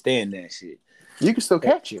fully understand that shit. You can still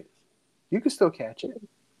catch it.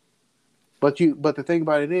 But the thing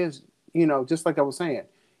about it is, you know, just like I was saying,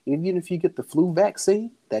 even if you get the flu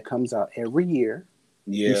vaccine that comes out every year,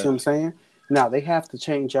 you see what I'm saying? Now they have to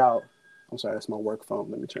change out. I'm sorry, that's my work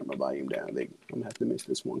phone. Let me turn my volume down. I'm gonna have to miss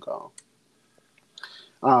this one call.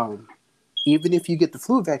 Even if you get the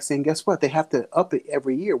flu vaccine, guess what? They have to up it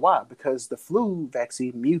every year. Why? Because the flu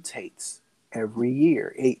vaccine mutates every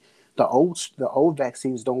year. The old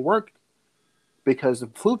vaccines don't work because the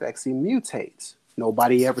flu vaccine mutates.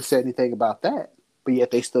 Nobody ever said anything about that, but yet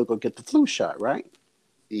they still go get the flu shot, right?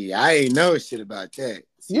 Yeah, I ain't know shit about that.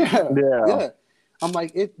 Yeah. I'm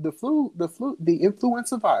like, the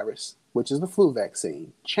influenza virus, which is the flu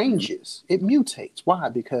vaccine, changes. It mutates. Why?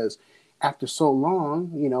 Because after so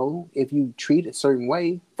long, you know, if you treat it a certain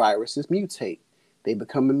way, viruses mutate. They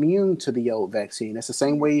become immune to the old vaccine. It's the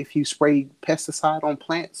same way if you spray pesticide on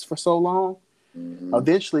plants for so long, Mm-hmm.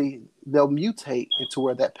 Eventually, they'll mutate into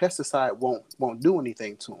where that pesticide won't do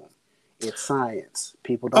anything to them. It's science.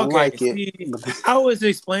 People don't Okay, like it. see, I was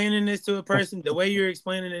explaining this to a person. The way you're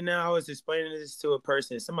explaining it now, I was explaining this to a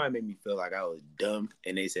person. Somebody made me feel like I was dumb,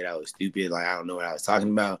 and they said I was stupid. Like I don't know what I was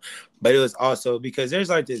talking about. But it was also because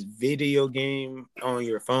there's like this video game on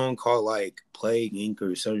your phone called like Plague Inc.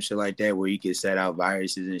 or some shit like that, where you can set out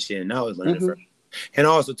viruses and shit. And I was learning from. And I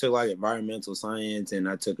also took like environmental science, and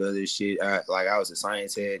I took other shit. Like I was a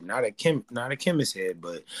science head, not a chemist head,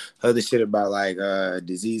 but other shit about like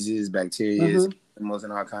diseases, bacteria, animals,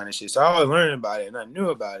 and all kind of shit. So I was learning about it, and I knew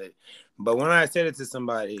about it. But when I said it to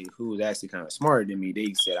somebody who was actually kind of smarter than me,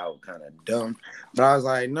 they said I was kind of dumb. But I was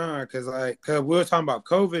like, nah, cause we were talking about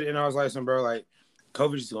COVID, and I was like, bro, like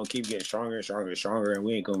COVID is gonna keep getting stronger and stronger and stronger, and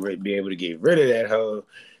we ain't gonna be able to get rid of that hoe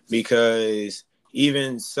because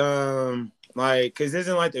even some. Like, cause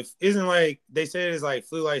isn't like they said it's like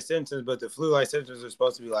flu-like symptoms, but the flu-like symptoms are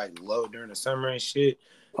supposed to be like low during the summer and shit.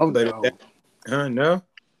 Oh but no! No.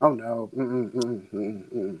 Oh no!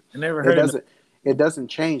 I never heard of it doesn't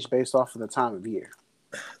change based off of the time of year.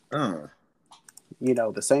 You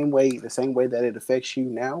know, the same way that it affects you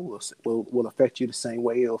now will affect you the same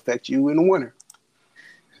way it'll affect you in the winter.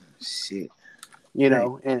 Shit. You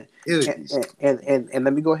know, and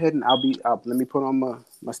let me go ahead and let me put on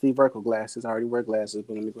my Steve Urkel glasses. I already wear glasses,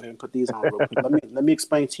 but let me go ahead and put these on real quick. Let me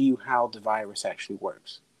explain to you how the virus actually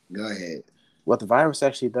works. Go ahead. What the virus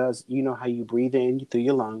actually does, you know how you breathe in through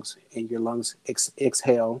your lungs, and your lungs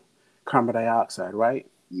exhale carbon dioxide, right?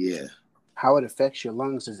 Yeah. How it affects your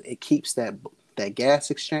lungs is it keeps that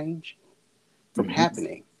gas exchange from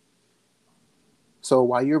happening. So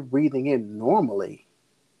while you're breathing in normally,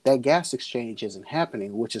 that gas exchange isn't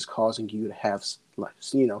happening, which is causing you to have, like,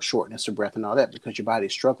 you know, shortness of breath and all that because your body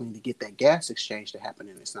is struggling to get that gas exchange to happen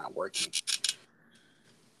and it's not working.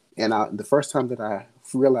 And the first time that I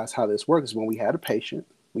realized how this works is when we had a patient.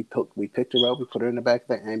 We picked her up, we put her in the back of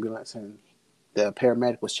the ambulance, and the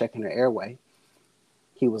paramedic was checking her airway.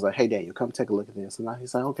 He was like, "Hey, Daniel, come take a look at this." And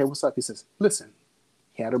he's like, "Okay, what's up?" He says, "Listen."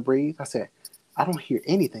 He had her breathe. I said, "I don't hear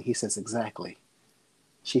anything." He says, "Exactly.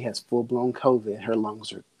 She has full-blown COVID. Her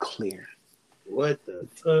lungs are clear." What the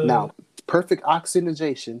fuck? Now, perfect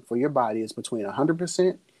oxygenation for your body is between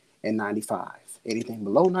 100% and 95. Anything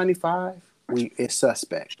below 95, it's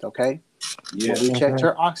suspect, okay? Yeah. When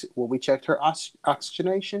we checked her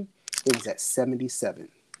oxygenation, it was at 77.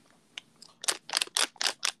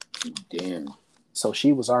 Damn. So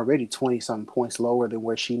she was already 20-something points lower than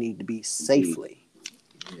where she needed to be safely.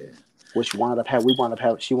 Yeah. Which she wound up having to go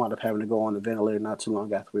on the ventilator not too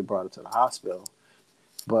long after we brought her to the hospital.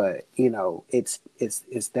 But you know,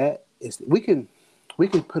 we can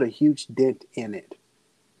put a huge dent in it.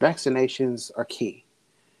 Vaccinations are key.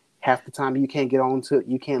 Half the time you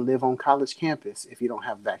can't live on college campus if you don't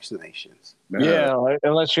have vaccinations. Yeah,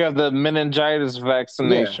 unless you have the meningitis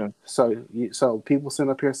vaccination. Yeah. So people sit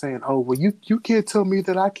up here saying, "Oh, well, you can't tell me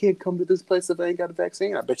that I can't come to this place if I ain't got a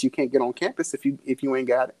vaccine." I bet you can't get on campus if you ain't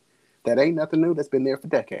got it. That ain't nothing new. That's been there for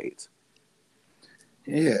decades.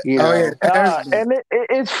 Yeah. You know? And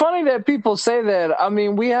it's funny that people say that. I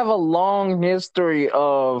mean, we have a long history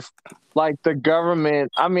of like the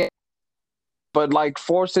government. I mean, but like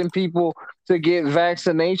forcing people to get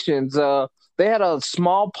vaccinations. They had a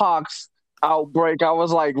smallpox outbreak. I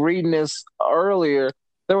was like reading this earlier.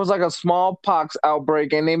 There was like a smallpox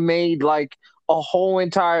outbreak, and they made like a whole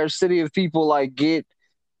entire city of people like get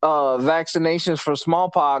vaccinations for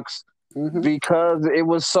smallpox because it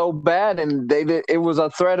was so bad, and it was a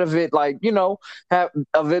threat of it, like, you know,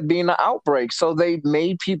 of it being an outbreak. So they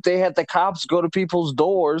made people. They had the cops go to people's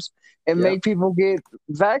doors and make people get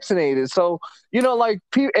vaccinated. So, you know, like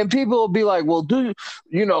people will be like, well, do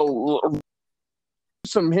you know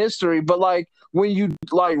some history? But like when you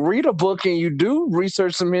like read a book and you do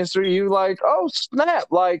research some history, you like, oh snap,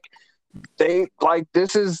 like they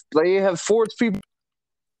have forced people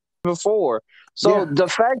before. So the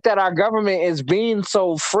fact that our government is being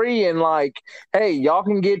so free and like, hey, y'all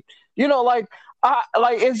can get, you know, like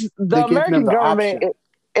it's the American government.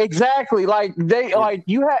 Exactly. Like like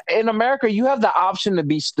you have in America, you have the option to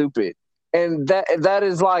be stupid. And that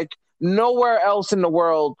is like nowhere else in the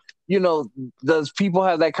world, you know, does people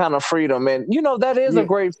have that kind of freedom. And, you know, that is a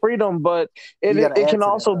great freedom, but it can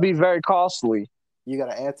also be very costly. You got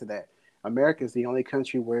to add to that. America is the only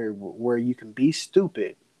country where you can be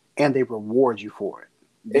stupid and they reward you for it.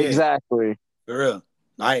 Yeah. Exactly. For real.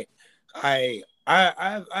 I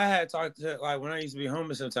I had talked to, like, when I used to be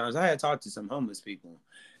homeless sometimes, I had talked to some homeless people.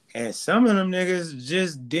 And some of them niggas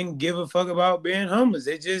just didn't give a fuck about being homeless.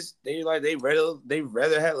 They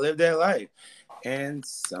rather had lived their life. And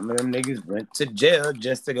some of them niggas went to jail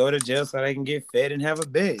just to go to jail so they can get fed and have a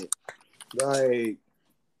bed. Like,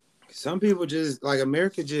 some people just, like,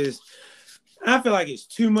 America just, I feel like it's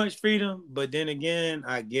too much freedom, but then again,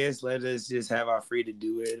 I guess let us just have our free to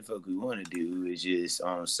do whatever the fuck we want to do. It's just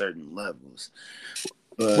on certain levels.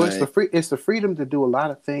 But Well, it's the freedom to do a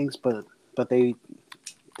lot of things, but they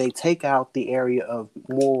take out the area of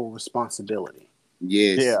moral responsibility.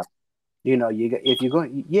 yes, Yeah. You know, if you're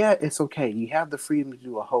going, yeah, it's okay. You have the freedom to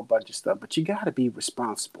do a whole bunch of stuff, but you got to be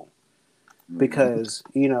responsible because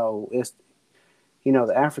it's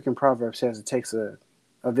the African proverb says it takes a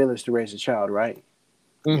village to raise a child, right?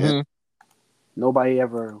 Mm-hmm. Nobody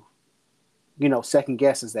ever, second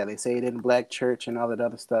guesses that. They say it in the black church and all that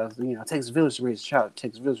other stuff. It takes a village to raise a child. It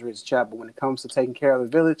takes a village to raise a child. But when it comes to taking care of the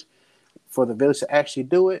village, for the village to actually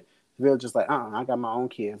do it, the village is like, I got my own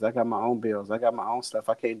kids. I got my own bills. I got my own stuff.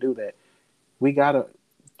 I can't do that. We got to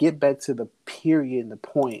get back to the period and the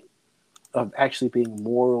point of actually being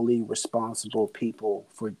morally responsible people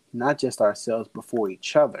for not just ourselves, but for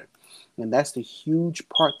each other. And that's the huge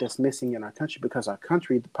part that's missing in our country because our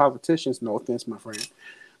country, the politicians, no offense, my friend,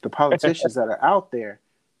 the politicians that are out there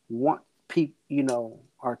want people,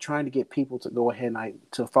 are trying to get people to go ahead and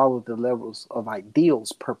to follow the levels of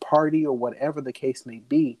ideals per party or whatever the case may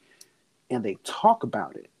be. And they talk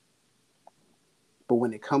about it. But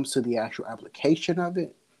when it comes to the actual application of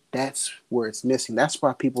it, that's where it's missing. That's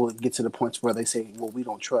why people get to the points where they say, well, we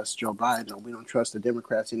don't trust Joe Biden or we don't trust the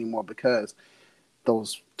Democrats anymore because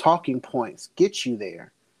those talking points get you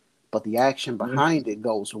there, but the action behind it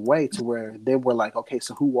goes away to where they were like, okay,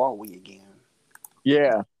 so who are we again?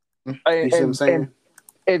 Yeah. You see what I'm saying?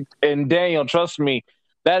 And Daniel, trust me,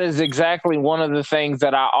 that is exactly one of the things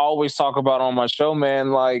that I always talk about on my show,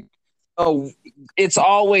 man. Like, it's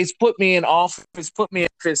always put me in office.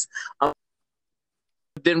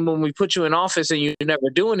 Then when we put you in office and you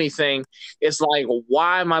never do anything, it's like,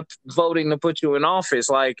 why am I voting to put you in office?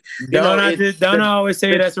 Like, don't I always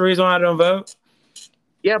say that's the reason why I don't vote?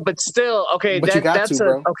 Yeah, but still, okay. But you got to,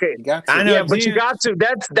 bro. Okay. You got to. I know, yeah, but you got to.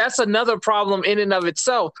 That's another problem in and of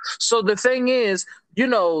itself. So the thing is,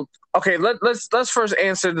 okay. Let's first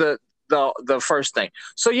answer the first thing.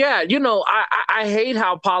 So yeah, I hate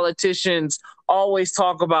how politicians always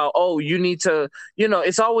talk about, oh, you need to,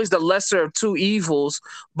 it's always the lesser of two evils,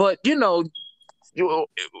 but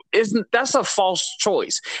that's a false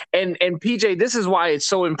choice. And PJ, this is why it's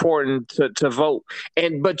so important to vote.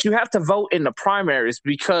 But you have to vote in the primaries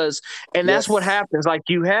because that's what happens. Like,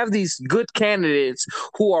 you have these good candidates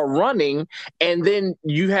who are running, and then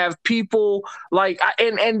you have people like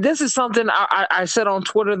and this is something I said on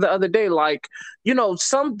Twitter the other day. Like,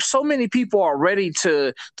 so many people are ready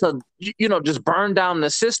to just burn down the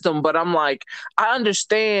system, but I'm like, I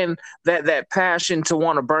understand that passion to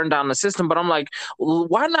want to burn down the system, but I'm like,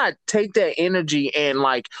 why not take that energy and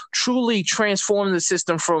like truly transform the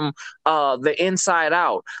system from the inside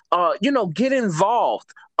out? Get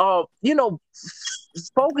involved.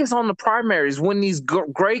 Focus on the primaries when these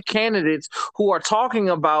great candidates who are talking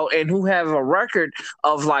about and who have a record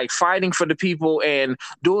of like fighting for the people and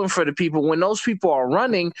doing for the people. When those people are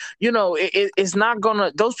running, it's not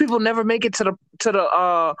gonna. Those people never make it to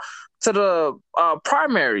the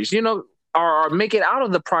primaries. Or make it out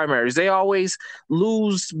of the primaries. They always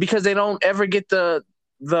lose because they don't ever get the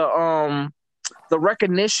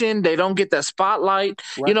recognition. They don't get the spotlight.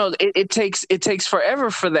 Right. It takes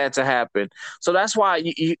forever for that to happen. So that's why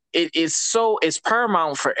it's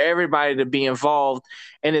paramount for everybody to be involved,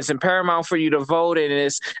 and it's paramount for you to vote, and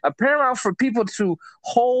it's paramount for people to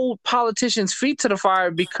hold politicians' feet to the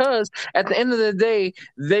fire, because at the end of the day,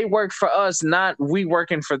 they work for us, not we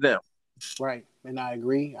working for them. Right. And I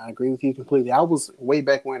agree. I agree with you completely. I was way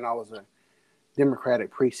back when I was a Democratic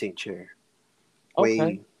precinct chair.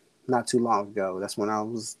 Way not too long ago. That's when I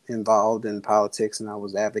was involved in politics and I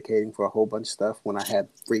was advocating for a whole bunch of stuff when I had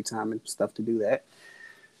free time and stuff to do that.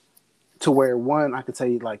 To where, one, I could tell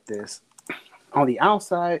you like this. On the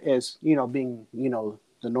outside, as being, the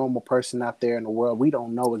normal person out there in the world, we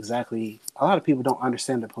don't know exactly. A lot of people don't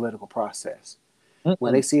understand the political process.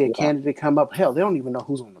 When they see a candidate come up, hell, they don't even know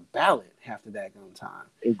who's on the ballot half the daggone time.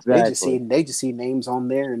 Exactly. They just see names on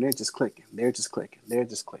there and they're just clicking. They're just clicking.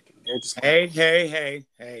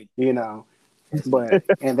 Hey. But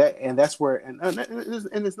and that's where and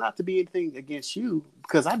it's not to be anything against you,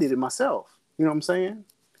 because I did it myself. You know what I'm saying?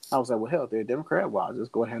 I was like, well, hell, they're a Democrat. Well, I'll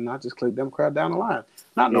just go ahead and I'll just click Democrat down the line,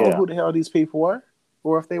 not knowing who the hell these people were.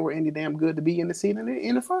 or if they were any damn good to be in the seat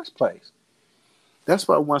in the first place. That's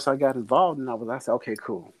why once I got involved, and I said, okay,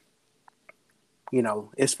 cool. You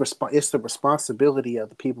know, it's the responsibility of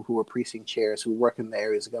the people who are precinct chairs who work in the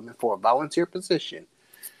areas of government for a volunteer position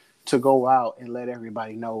to go out and let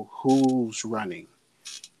everybody know who's running.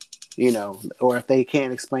 You know, or if they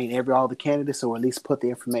can't explain all the candidates, or at least put the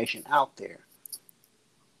information out there.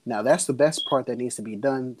 Now, that's the best part that needs to be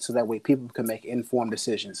done, so that way people can make informed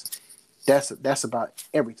decisions. That's about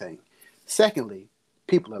everything. Secondly,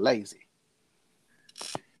 people are lazy.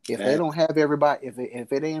 If they don't have everybody, if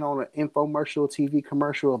it ain't on an infomercial, TV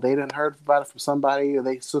commercial, if they done heard about it from somebody, or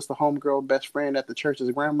they sister, homegirl, best friend at the church's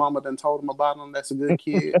grandmama done told them about them, that's a good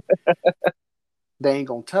kid, they ain't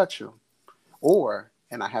gonna touch them. Or,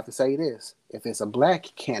 and I have to say this, if it's a black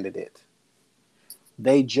candidate,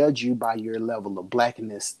 they judge you by your level of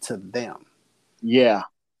blackness to them. Yeah.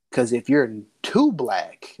 Because if you're too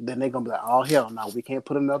black, then they're gonna be like, "Oh hell no, we can't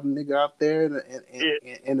put another nigga out there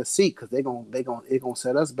in the seat, because it's gonna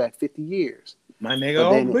set us back 50 years." My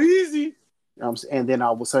nigga, easy. And then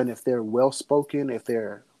all of a sudden, if they're well spoken, if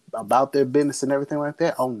they're about their business and everything like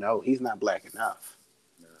that, oh no, he's not black enough.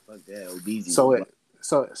 No, fuck that, obese.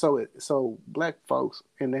 So black folks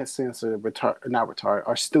in that sense are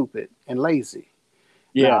are stupid and lazy.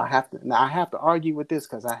 Yeah. Now I have to argue with this,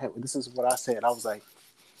 because this is what I said.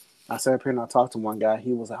 I sat up here and I talked to one guy.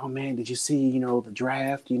 He was like, "Oh man, did you see, you know, the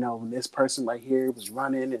draft? You know, when this person right here was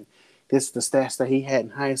running, and this the stats that he had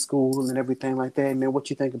in high school and everything like that. Man, what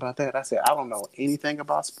you think about that?" I said, "I don't know anything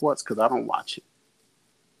about sports, because I don't watch it."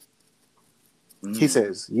 He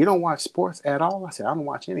says, "You don't watch sports at all?" I said, "I don't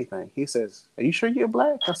watch anything." He says, "Are you sure you're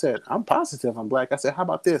black?" I said, "I'm positive I'm black." I said, "How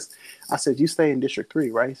about this?" I said, "You stay in District 3,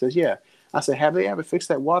 right?" He says, "Yeah." I said, "Have they ever fixed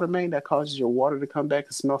that water main that causes your water to come back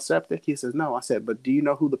and smell septic?" He says, "No." I said, "But do you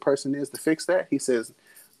know who the person is to fix that?" He says,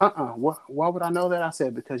 Why would I know that?" I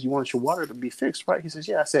said, "Because you want your water to be fixed, right?" He says,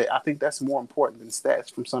 "Yeah." I said, "I think that's more important than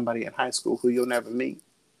stats from somebody in high school who you'll never meet."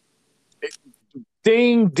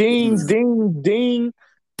 Ding, ding, ding, ding.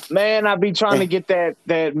 Man, I be trying to get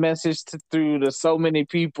that message through to so many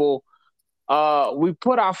people. We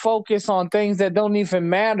put our focus on things that don't even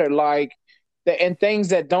matter, and things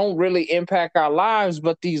that don't really impact our lives,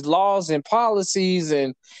 but these laws and policies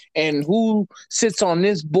and who sits on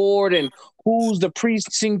this board, and who's the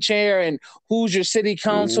precinct chair, and who's your city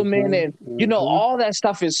councilman, and you know, all that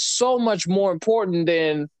stuff is so much more important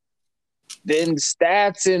than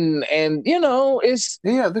stats and you know, it's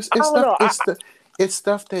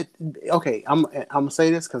stuff that, okay, I'm gonna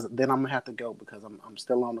say this, because then I'm gonna have to go, because I'm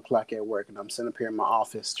still on the clock at work, and I'm sitting up here in my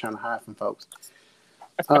office trying to hide from folks.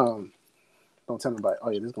 Don't tell me about,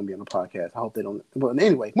 oh yeah, this is gonna be on the podcast. I hope they don't. But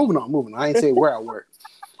anyway, moving on. I ain't say where I work,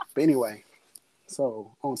 but anyway.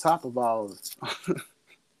 So on top of all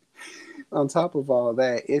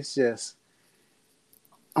that, it's just,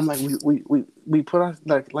 I'm like, we put our,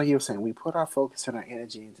 like you were saying, we put our focus and our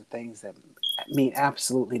energy into things that mean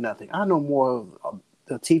absolutely nothing. I know more of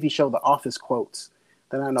the TV show The Office quotes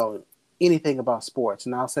than I know anything about sports.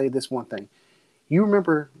 And I'll say this one thing: you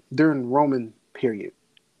remember during the Roman period,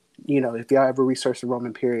 you know, if y'all ever researched the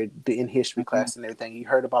Roman period in history class and everything, you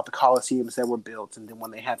heard about the Colosseums that were built, and then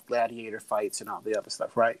when they have gladiator fights and all the other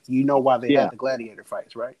stuff, right? You know why they had the gladiator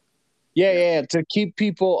fights, right? Yeah, to keep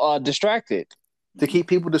people distracted. To keep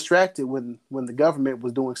people distracted when the government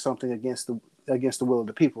was doing something against the will of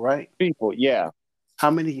the people, right? People, yeah.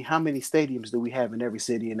 How many stadiums do we have in every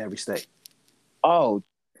city and every state? Oh,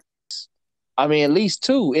 I mean, at least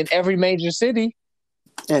 2 in every major city.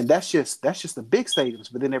 And that's just the big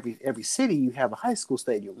stadiums. But then every city you have a high school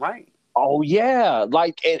stadium, right? Oh yeah,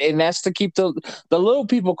 and that's to keep the little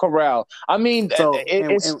people corralled. I mean, so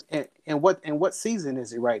what season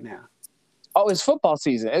is it right now? Oh, it's football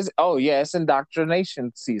season. It's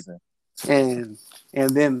indoctrination season. And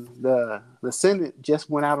then the Senate just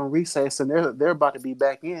went out on recess, and they're about to be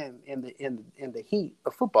back in the heat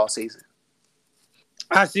of football season.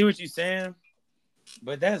 I see what you're saying,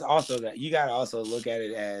 but that's also that you gotta also look at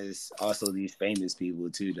it as also these famous people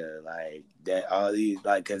too, though, like that all these,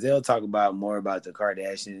 like, because they'll talk about more about the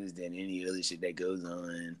Kardashians than any other shit that goes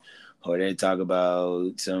on. Or they talk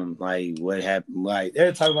about some, like, what happened, like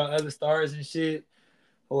they'll talk about other stars and shit,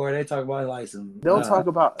 or they talk about like some. They'll talk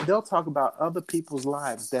about other people's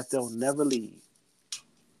lives that they'll never lead,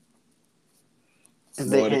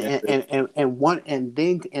 and then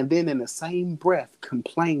in the same breath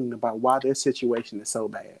complain about why their situation is so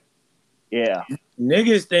bad. Yeah,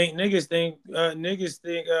 niggas think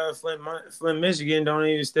Flint, Michigan don't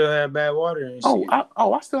even still have bad water and shit.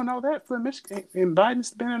 I still know that Flint, Michigan, and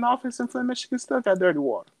Biden's been in office, and Flint, Michigan still got dirty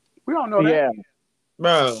water. We all know that. Yeah,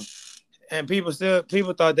 bro.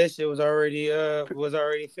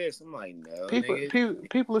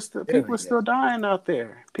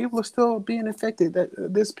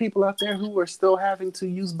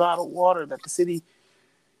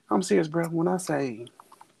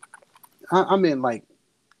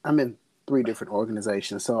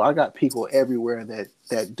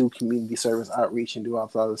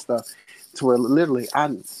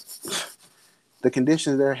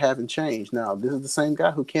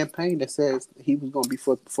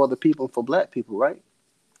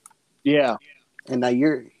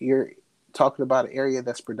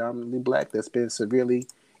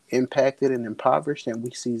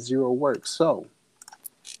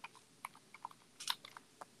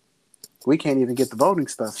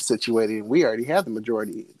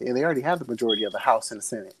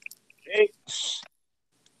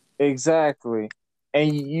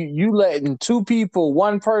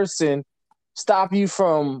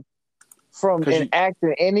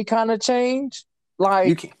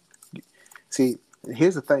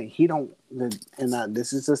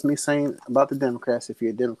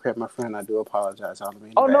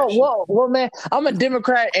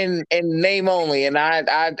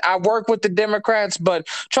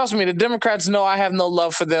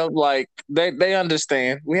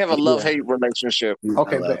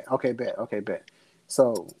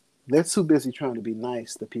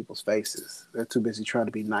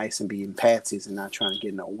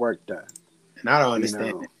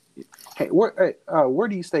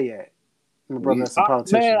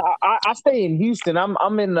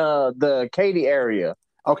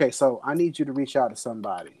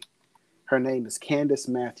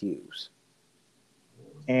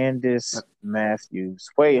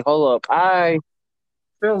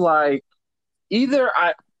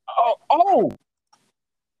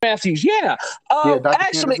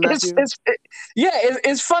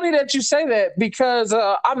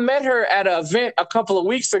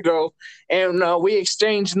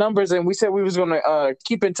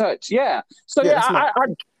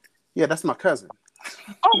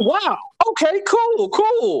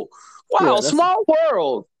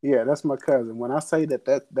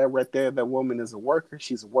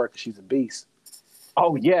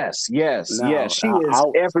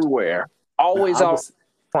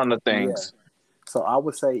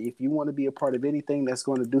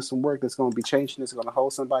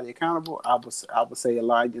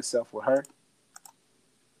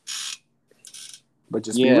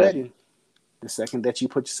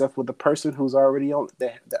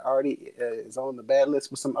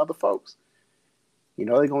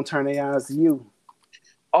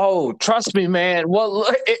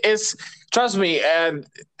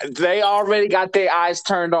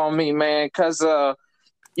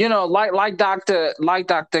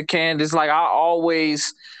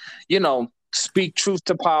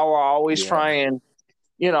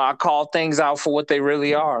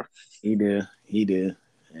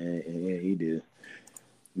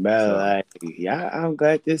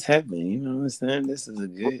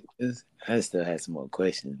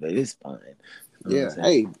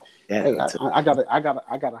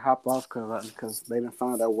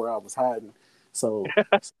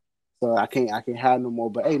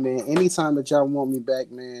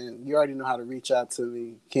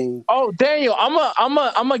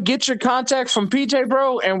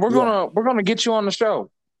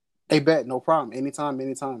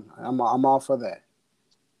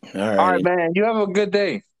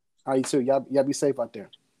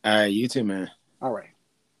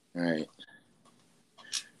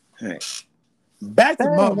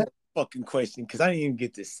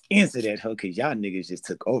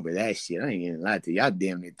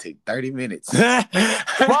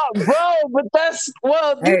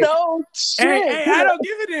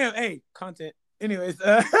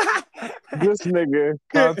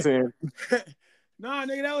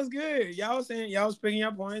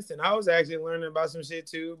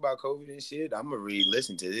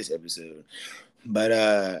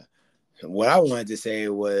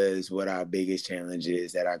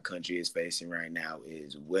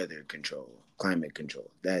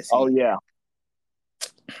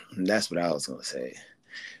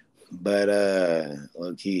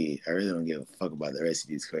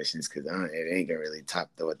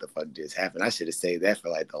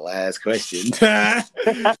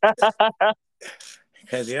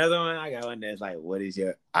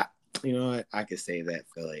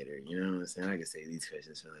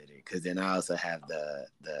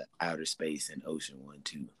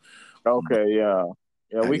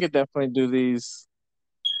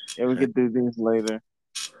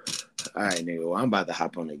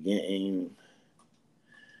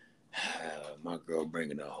 My girl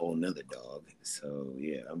bringing a whole nother dog. So,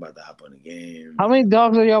 yeah, I'm about to hop on the game. How many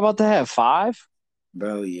dogs are y'all about to have? 5?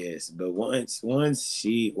 Bro, yes. But once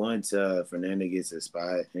Fernanda gets a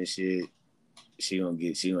spot and shit, she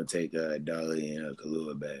gonna take Dolly and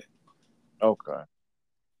Kalua back. Okay.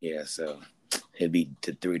 Yeah, so it'd be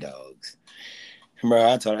to 3 dogs. Bro,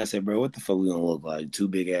 I said, bro, what the fuck we gonna look like? 2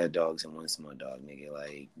 big ass dogs and 1 small dog, nigga.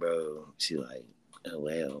 Like, bro, she like, oh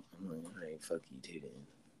well. I'm like, all right, fuck you too then.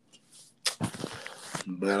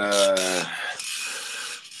 But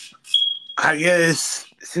I guess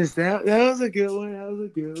since that was a good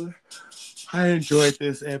one. I enjoyed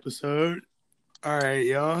this episode. All right,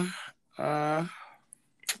 y'all.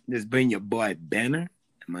 This been your boy Banner,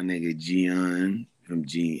 my nigga Gian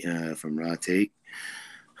from Raw Take.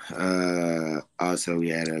 Also we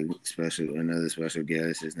had another special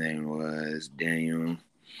guest. His name was Daniel,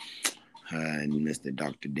 Mr.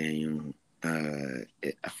 Dr. Daniel. I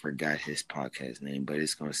forgot his podcast name, but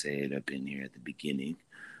it's gonna say it up in here at the beginning.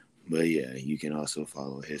 But yeah, you can also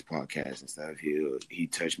follow his podcast and stuff. He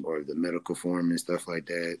touched more of the medical form and stuff like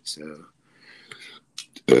that. So,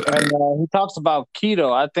 and he talks about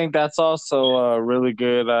keto. I think that's also really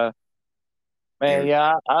good. Man,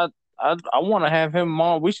 yeah, I want to have him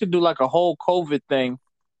on. We should do like a whole COVID thing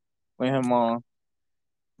with him on.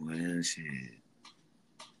 Well, shit.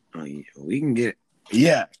 Oh yeah, we can get.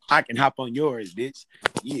 Yeah, I can hop on yours, bitch.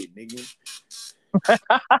 Yeah, nigga.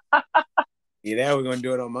 Yeah, that we're gonna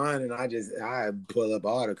do it on mine, and I pull up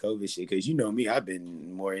all the COVID shit because you know me, I've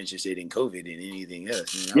been more interested in COVID than anything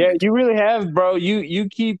else. Yeah, you really have, bro. You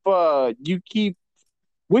keep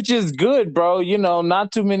which is good, bro. You know,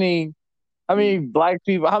 not too many. How many black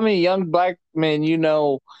people? How many young black men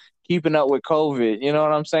keeping up with COVID? You know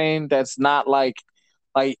what I'm saying? That's not like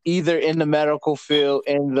either in the medical field,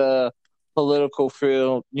 in the political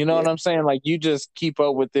field. You know what I'm saying? Like you just keep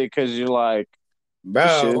up with it because you're like,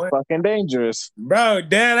 this shit is fucking dangerous. Bro,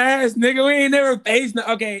 dead ass nigga. We ain't never faced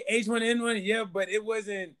H1N1, yeah, but it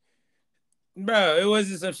wasn't, bro. It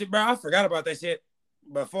wasn't some shit, bro. I forgot about that shit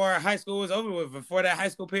before high school was over with. Before that high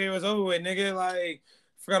school period was over with, nigga. Like,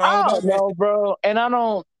 forgot all about that, bro. And I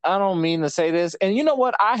don't mean to say this. And you know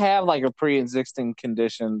what? I have like a pre-existing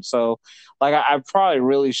condition, so like I probably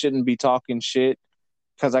really shouldn't be talking shit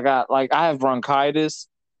because I have bronchitis.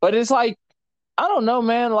 But it's like I don't know,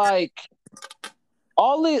 man. Like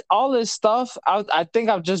all this stuff, I think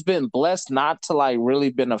I've just been blessed not to like really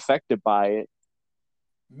been affected by it.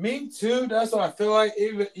 Me too. That's what I feel like.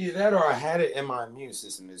 Either that or I had it and my immune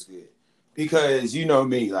system is good. Because you know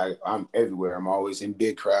me, like I'm everywhere. I'm always in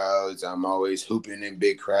big crowds. I'm always hooping in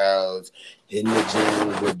big crowds, in the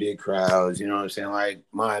gym with big crowds. You know what I'm saying? Like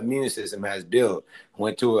my immune system has built.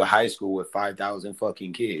 Went to a high school with 5,000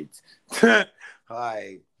 fucking kids.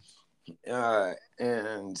 Like,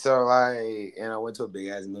 and so like, and I went to a big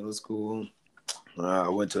ass middle school. I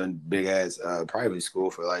went to a big ass private school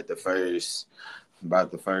for like the first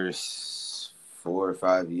 4 or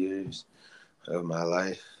 5 years of my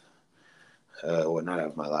life. Well, not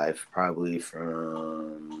of my life, probably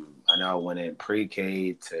from, I know I went in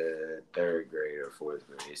pre-K to 3rd grade or 4th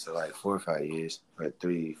grade. So like 4 or 5 years, or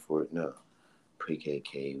 3, 4, no, pre-K,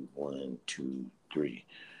 K, 1, 2, 3.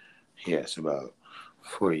 Yeah, it's about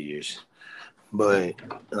 4 years. But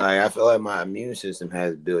like, I feel like my immune system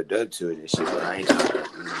has built up to it and shit, but I ain't trying to,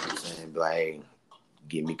 you know what I'm saying? Like,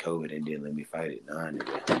 give me COVID and then let me fight it. Nah,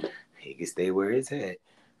 nigga. He can stay where it's at,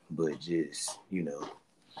 but just, you know.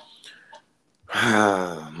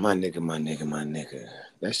 My nigga.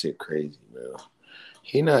 That shit crazy, bro.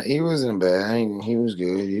 He wasn't bad. He was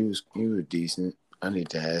good. He was decent. I need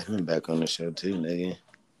to have him back on the show too, nigga.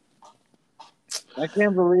 I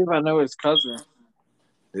can't believe I know his cousin.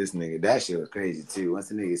 This nigga, that shit was crazy too. Once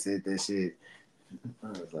the nigga said that shit, I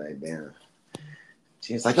was like, damn.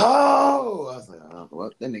 She was like, oh! I was like, oh, well,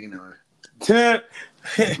 that nigga know her. That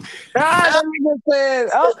nigga said,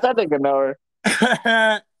 oh, that nigga know her.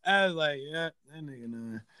 I was like, yeah, that nigga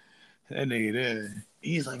know her. That nigga there.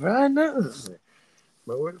 He's like, bro, I know. Like,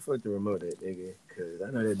 bro, where the fuck the remote at, nigga? Because I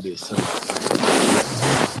know that bitch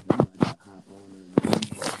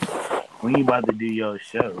when you about to do your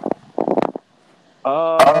show?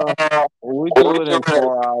 We do it in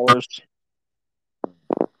 4 hours.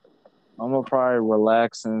 I'm gonna probably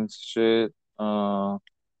relax and shit. I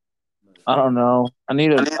don't know. I'm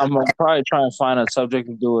gonna probably try and find a subject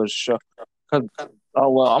to do a show.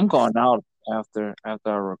 I'm going out after I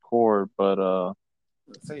record, but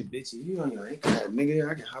say, bitch, you on your anchor, nigga.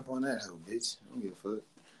 I can hop on that hoe, bitch. I don't give a fuck.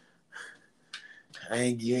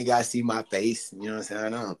 You ain't gotta see my face. You know what I'm saying? I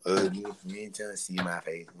know I'm ugly. You ain't trying to see my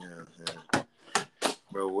face. You know what I'm saying?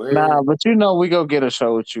 Bro, where? Nah, but you know we go get a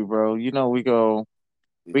show with you, bro. You know we go get a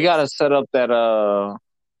show with you, bro. You know we go. We gotta set up that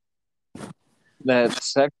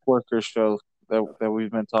sex worker show that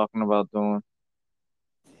we've been talking about doing.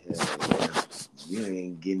 Yeah. You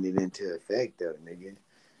ain't getting it into effect though, nigga.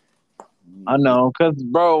 I know, cause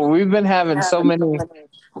bro, we've been having so many.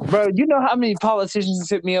 Bro, you know how many politicians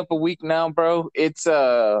hit me up a week now, bro? It's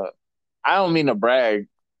I don't mean to brag,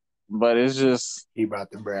 but it's just He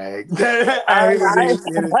brought the brag. I I hate when niggas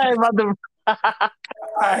say this I shit. ain't about to.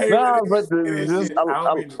 I hate when No, but niggas say this just shit. I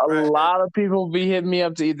don't mean to a brag. lot of people be hitting me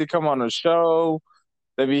up to either come on a show.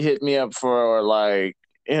 They be hitting me up for like,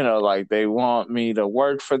 like they want me to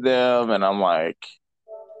work for them, and I'm like,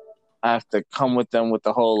 I have to come with them with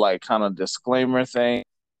the whole like kind of disclaimer thing.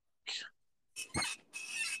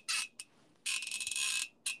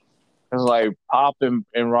 It's like Pop and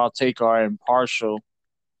Raw Take are impartial.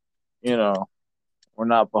 We're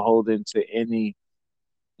not beholden to any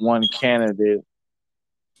one candidate.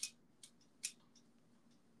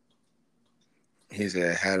 He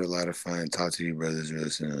said, "Had a lot of fun. Talk to you brothers real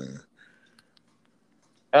soon."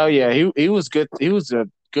 Oh yeah, he was good. He was a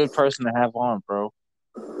good person to have on, bro.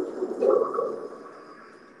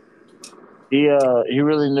 He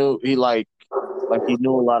really knew he he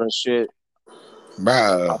knew a lot of shit.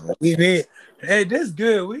 Bro, we need. Hey, this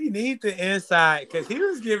good. We need the inside because he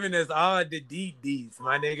was giving us all the deep deets,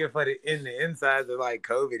 my nigga, for the insides of like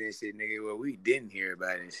COVID and shit, nigga. What we didn't hear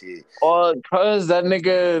about and shit. Cause that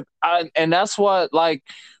nigga, and that's what like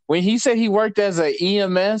when he said he worked as a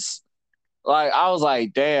EMS, like I was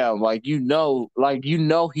like, damn, like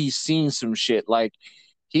he's seen some shit, like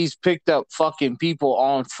he's picked up fucking people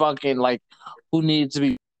on fucking like who needed to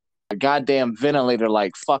be a goddamn ventilator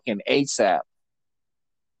like fucking ASAP.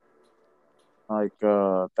 Like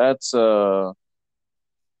that's I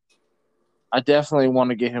definitely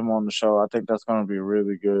want to get him on the show. I think that's gonna be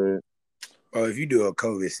really good. Bro, if you do a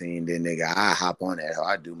COVID scene, then nigga, I hop on that.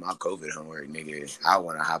 I do my COVID homework, nigga. I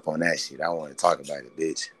want to hop on that shit. I want to talk about it,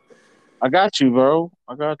 bitch. I got you, bro.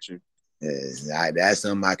 I got you. Yeah, that's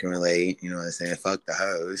something I can relate. You know what I'm saying? Fuck the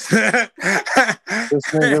hoes. This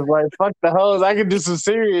nigga's like, fuck the hoes. I can do some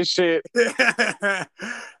serious shit.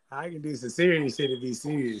 I can do some serious shit to be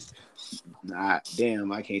serious. Nah,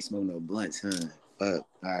 damn, I can't smoke no blunts, huh? Fuck.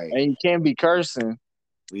 All right. And you can't be cursing.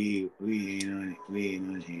 We ain't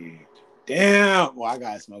on here. Damn. Well, I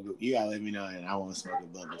gotta smoke it. You gotta let me know, and I won't smoke a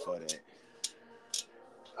blunt before that.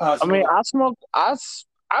 I mean,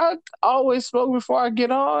 I always smoke before I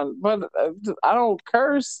get on, but I don't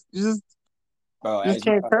curse. Bro, just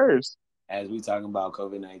can't curse. As we talking about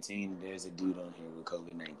COVID-19, there's a dude on here with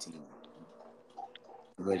COVID-19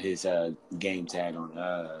 with his game tag on.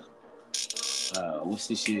 What's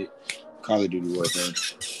this shit? Call of Duty Warzone.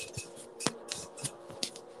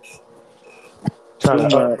 Try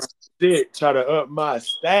to up my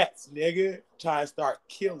stats, nigga. Try to start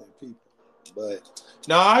killing people. But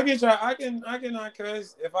no, I can not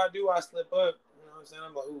cuss. If I do, I slip up. You know what I'm saying?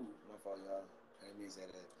 I'm like, ooh, my fault, y'all. I didn't mean to say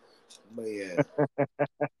that. But yeah.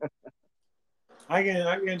 I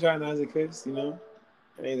can try not to cuss, you know.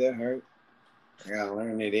 It ain't that hard. I gotta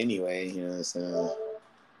learn it anyway, you know what I'm saying?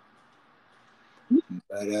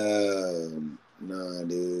 But no,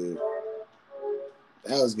 dude.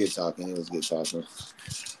 That was good talking. It was good talking.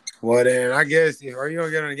 Well then, I guess are you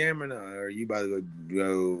gonna get on the game or not? Or are you about to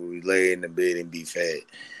go lay in the bed and be fat?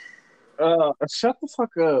 Shut the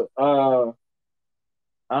fuck up.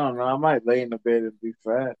 I don't know. I might lay in the bed and be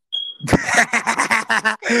fat.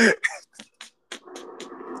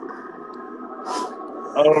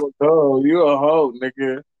 Oh no, you a hoe,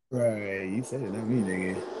 nigga. Right, you said it, not me,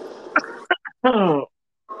 nigga.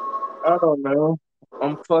 I don't know.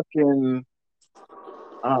 I'm fucking.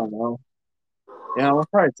 I don't know. Yeah, I'll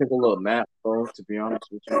probably take a little nap, bro. To be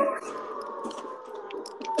honest with you.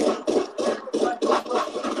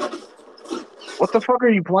 What the fuck are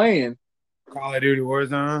you playing? Call of Duty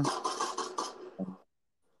Warzone.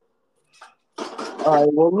 All right.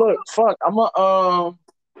 Well, look, fuck. I'm a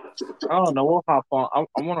I don't know. We'll hop on. I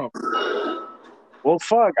wanna. Well,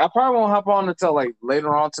 fuck. I probably won't hop on until like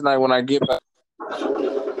later on tonight when I get back. All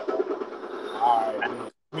right,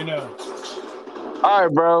 man. Let me know. All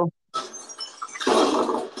right, bro.